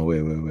right. Hold on,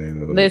 wait.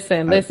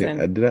 Listen. Did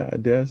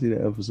I see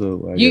the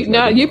episode?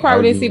 You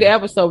probably didn't see the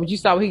episode, but you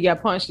saw when he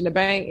got punched in the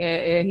bank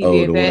and he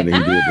did the that. one that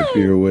he did the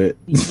pirouette.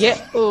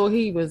 Yeah. Oh,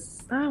 he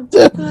was.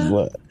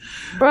 What?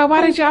 Bro,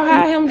 why did y'all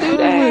have him do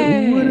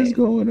that? Like, what is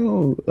going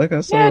on? Like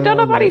I saw. Yeah, don't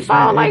nobody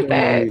fall like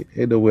that.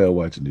 Ain't no way I'm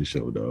watching this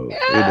show, dog.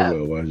 Yeah, ain't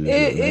no way I'm watching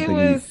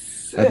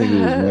this show. I think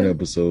it was one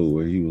episode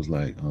where he was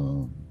like,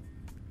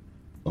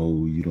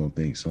 "Oh, you don't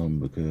think something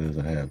because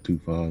I have two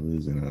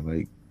fathers and I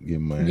like." Give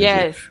my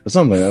or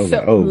something like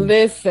that. I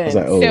was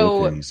like,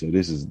 okay. So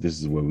this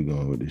is where we're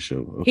going with this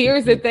show. Okay,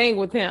 here's the thing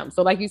with him.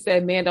 So like you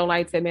said, men don't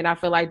like to admit. I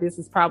feel like this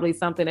is probably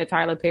something that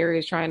Tyler Perry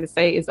is trying to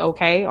say is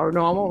okay or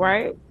normal,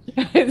 right?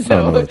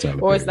 So,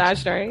 or it's not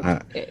strange.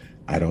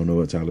 I don't know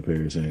what Tyler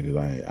Perry is saying because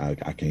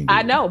I can't.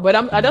 I know, but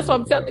that's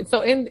what I'm telling.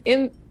 So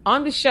in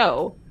on the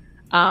show,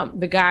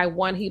 the guy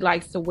he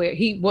likes to wear.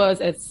 He was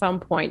at some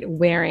point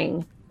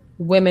wearing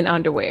women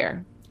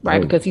underwear. Right,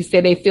 because he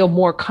said they feel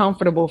more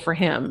comfortable for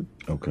him.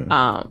 Okay.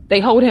 They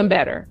hold him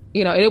better.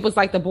 You know, it was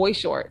like the boy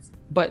shorts,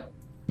 but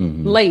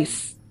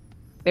lace.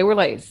 They were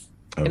lace,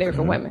 and they were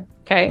for women.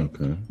 Okay.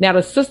 Now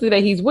the sister that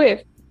he's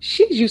with,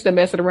 she's used to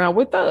messing around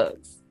with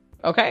thugs.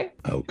 Okay.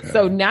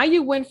 So now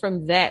you went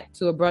from that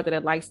to a brother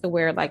that likes to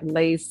wear like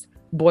lace,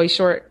 boy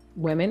short,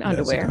 women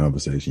underwear. That's a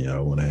conversation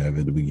y'all want to have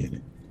at the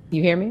beginning.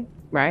 You hear me?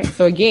 Right.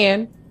 So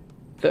again.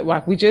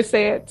 Like we just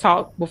said,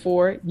 talk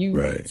before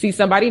you see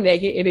somebody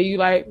naked, and then you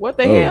like, what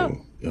the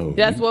hell?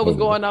 That's what was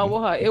going on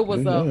with her. It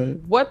was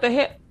what the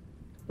heck?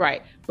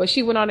 Right. But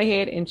she went on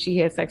ahead and she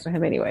had sex with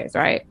him anyways,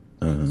 right?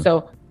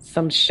 So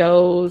some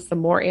shows, some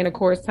more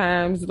intercourse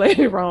times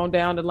later on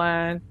down the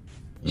line,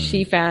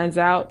 she finds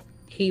out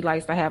he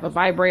likes to have a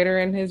vibrator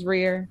in his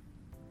rear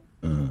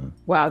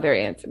while they're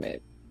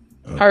intimate.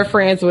 Her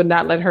friends would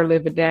not let her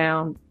live it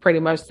down, pretty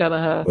much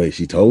telling her. Wait,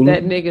 she told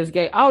that him? Nigga's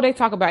gay. Oh, they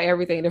talk about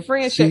everything. The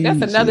friendship,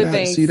 that's another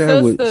thing.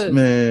 Sister,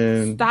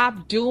 man.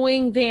 Stop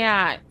doing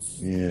that.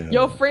 Yeah.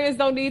 Your friends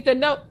don't need to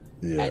know.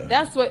 Yeah.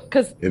 That's what,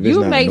 because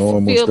you may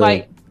feel stuff,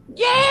 like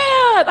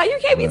you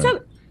can't be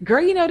telling.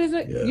 Girl, you know this.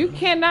 You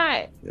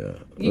cannot. Yeah.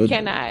 You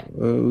cannot.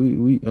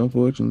 We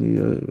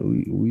unfortunately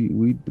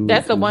we do.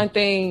 That's the one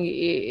thing.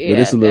 But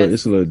it's a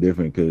little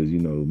different because, you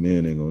know,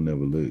 men ain't gonna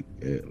never look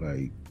at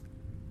like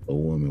a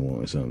woman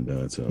wanting something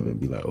done to them and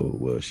be like, oh,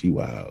 well, she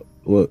wild.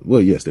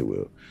 Well, yes, they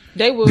will.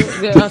 They will.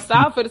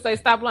 Stop for to say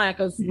stop lying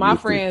because my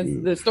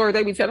friends, the story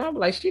they be telling, I'm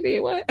like, she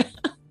did what?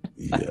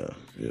 Yeah.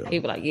 He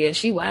be like, yeah,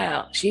 she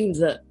wild. She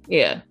was up.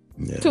 Yeah.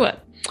 To it.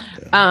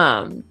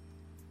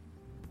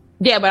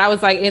 Yeah, but I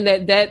was like, in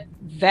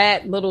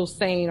that little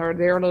scene or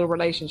their little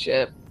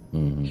relationship,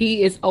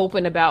 he is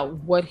open about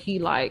what he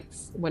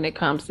likes when it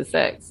comes to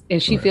sex,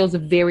 and she feels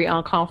very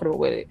uncomfortable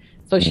with it.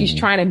 So she's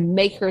trying to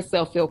make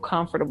herself feel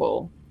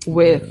comfortable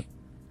with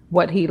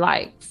what he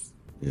likes.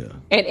 Yeah.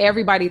 And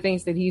everybody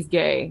thinks that he's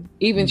gay,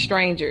 even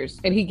strangers.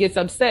 And he gets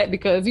upset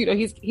because, you know,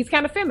 he's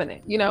kind of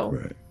feminine, you know.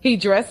 Right. He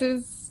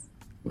dresses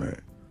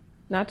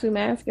not too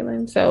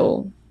masculine.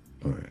 So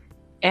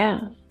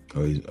yeah.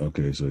 Oh,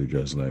 so he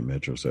dresses like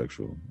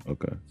metrosexual.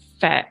 Okay.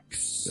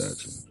 Facts.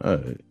 Gotcha. All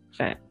right.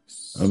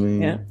 Facts. I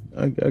mean,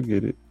 I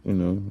get it. You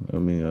know, I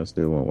mean, I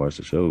still won't watch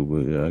the show,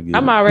 but yeah, I get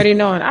I'm already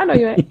knowing. I know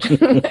you ain't.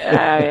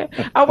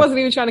 I wasn't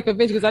even trying to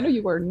convince you because I knew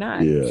you were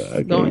not. Yeah,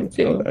 I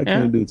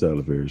can't do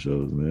Tyler Perry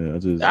shows,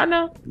 man. I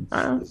know.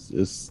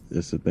 It's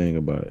a thing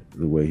about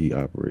the way he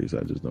operates.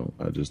 I just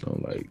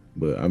don't like.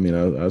 But I mean,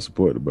 I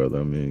support the brother.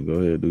 I mean, go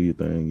ahead, do your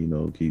thing. You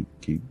know, keep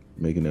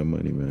making that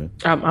money, man.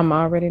 I'm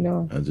already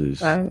knowing.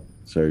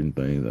 Certain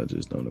things I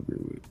just don't agree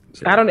with.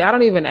 So. I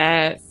don't even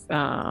ask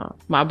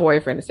my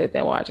boyfriend to sit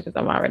there and watch it because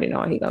I'm already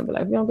knowing he's gonna be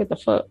like, "We don't get the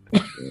fuck."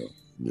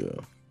 Yeah.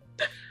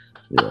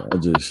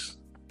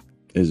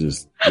 It's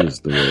just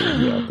the way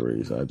he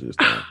operates. I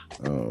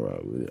don't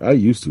rock with it. I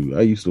used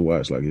to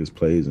watch like his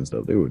plays and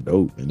stuff. They were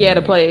dope. And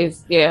the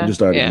plays. Yeah. It just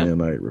started getting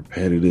like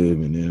repetitive,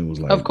 and then it was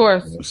like, of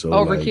course, so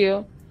overkill.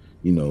 Like,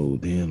 you know,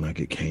 then like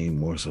it came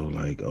more so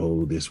like,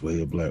 oh, this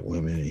way of black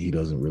women, and he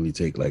doesn't really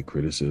take like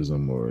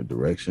criticism or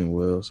direction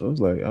well. So I was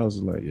like, I'm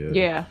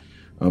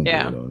good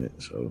on it.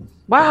 So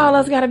why all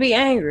of us gotta be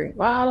angry?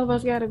 Why all of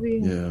us gotta be?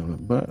 Yeah,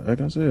 but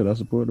like I said, I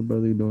support the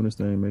brother doing this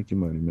thing, make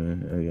your money,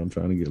 man. Hey, I'm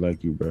trying to get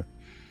like you, bro.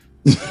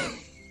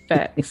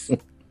 Facts.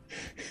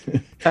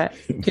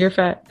 Pure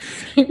facts.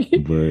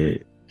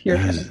 But pure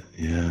facts.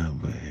 Yeah.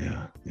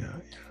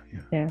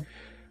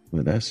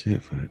 But that's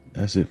it for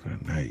the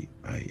night.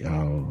 Like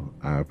y'all,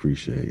 I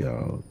appreciate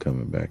y'all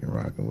coming back and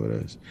rocking with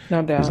us.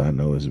 No Because doubt. I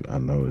know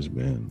it's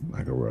been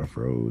like a rough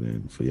road,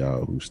 and for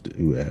y'all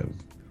who have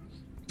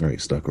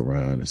stuck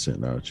around and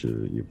sent out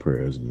your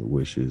prayers and your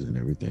wishes and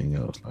everything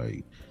else,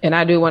 like And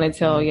I do want I to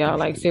tell definitely y'all,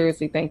 like, appreciate it.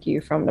 seriously, thank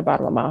you from the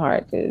bottom of my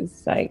heart.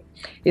 Cause like,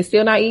 it's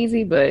still not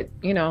easy, but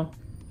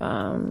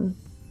um,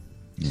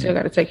 still Yeah.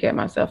 got to take care of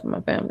myself and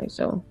my family.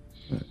 So,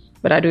 But,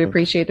 but I do uh,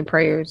 appreciate the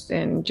prayers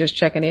and just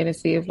checking in and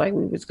see if like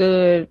we was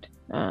good.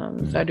 So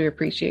yeah, I do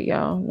appreciate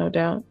y'all, no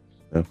doubt.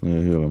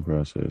 definitely a healing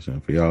process.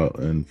 And for y'all,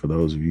 and for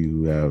those of you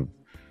who have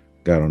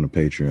got on the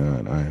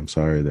Patreon, I am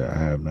sorry that I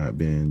have not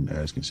been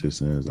as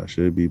consistent as I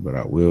should be, but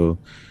I will.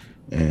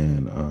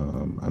 And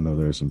I know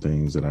there's some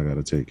things that I got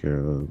to take care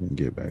of and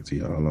get back to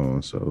y'all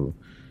on. So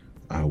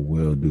I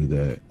will do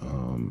that.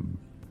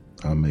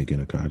 I'm making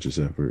a conscious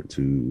effort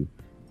to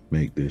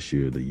make this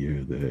year the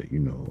year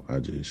that, I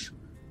just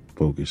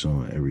focus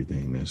on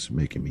everything that's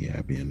making me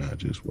happy and not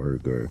just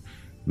work or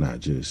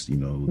not just, the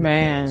pains in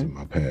Man,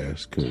 my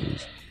past.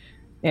 Cause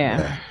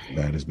yeah.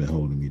 that has been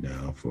holding me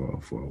down for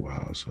a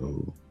while.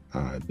 So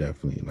I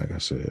definitely, like I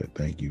said,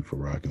 thank you for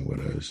rocking with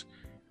us.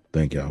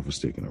 Thank y'all for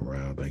sticking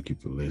around. Thank you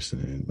for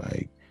listening.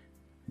 Like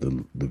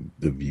the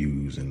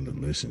views and the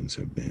listens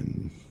have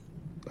been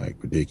like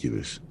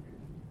ridiculous.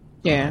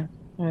 Yeah,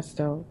 that's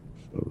dope.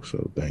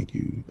 So thank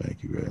you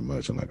very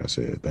much. And like I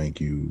said, thank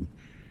you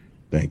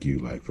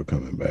like for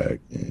coming back.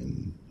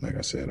 And like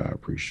I said, I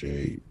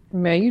appreciate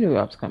Man, you knew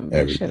I was coming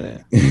back. Shut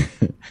everything.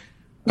 up.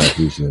 I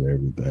appreciate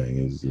everything.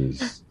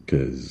 Is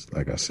because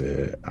like I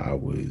said, I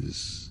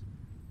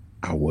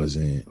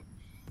wasn't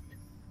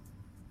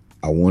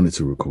I wanted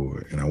to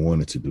record and I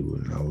wanted to do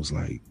it, and I was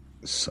like,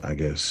 I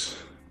guess,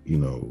 you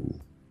know,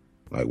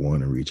 like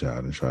wanting to reach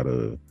out and try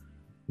to,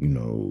 you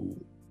know,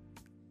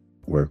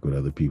 work with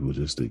other people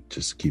just to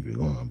keep it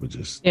going, but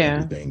just Yeah.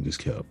 everything just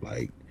kept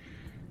like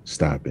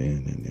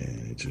stopping, and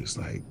then it just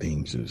like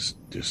things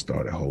just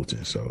started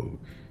halting. So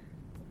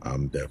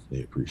I'm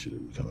definitely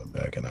appreciative of coming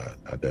back, and I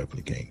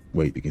definitely can't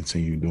wait to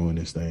continue doing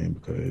this thing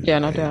because Yeah,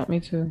 no hey, doubt. Me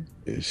too.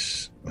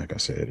 it's like I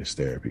said, it's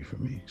therapy for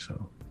me.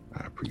 So I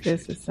It's the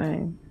appreciate you.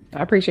 same.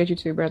 I appreciate you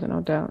too, brother.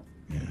 No doubt.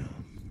 Yeah.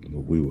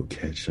 But we will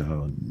catch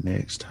y'all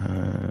next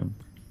time.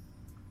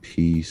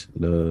 Peace,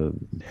 love,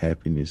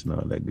 happiness, and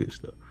all that good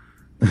stuff.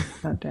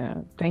 No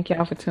doubt. Thank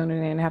y'all for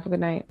tuning in. Have a good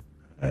night.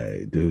 All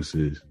right,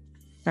 deuces.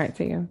 All right,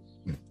 see you.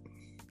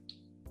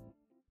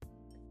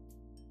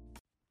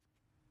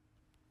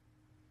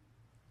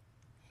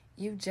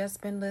 You've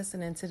just been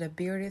listening to the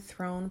Bearded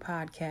Throne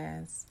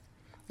podcast.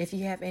 If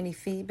you have any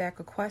feedback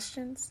or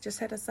questions, just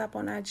hit us up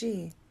on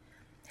IG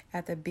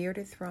at the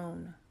Bearded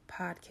Throne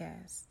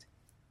podcast.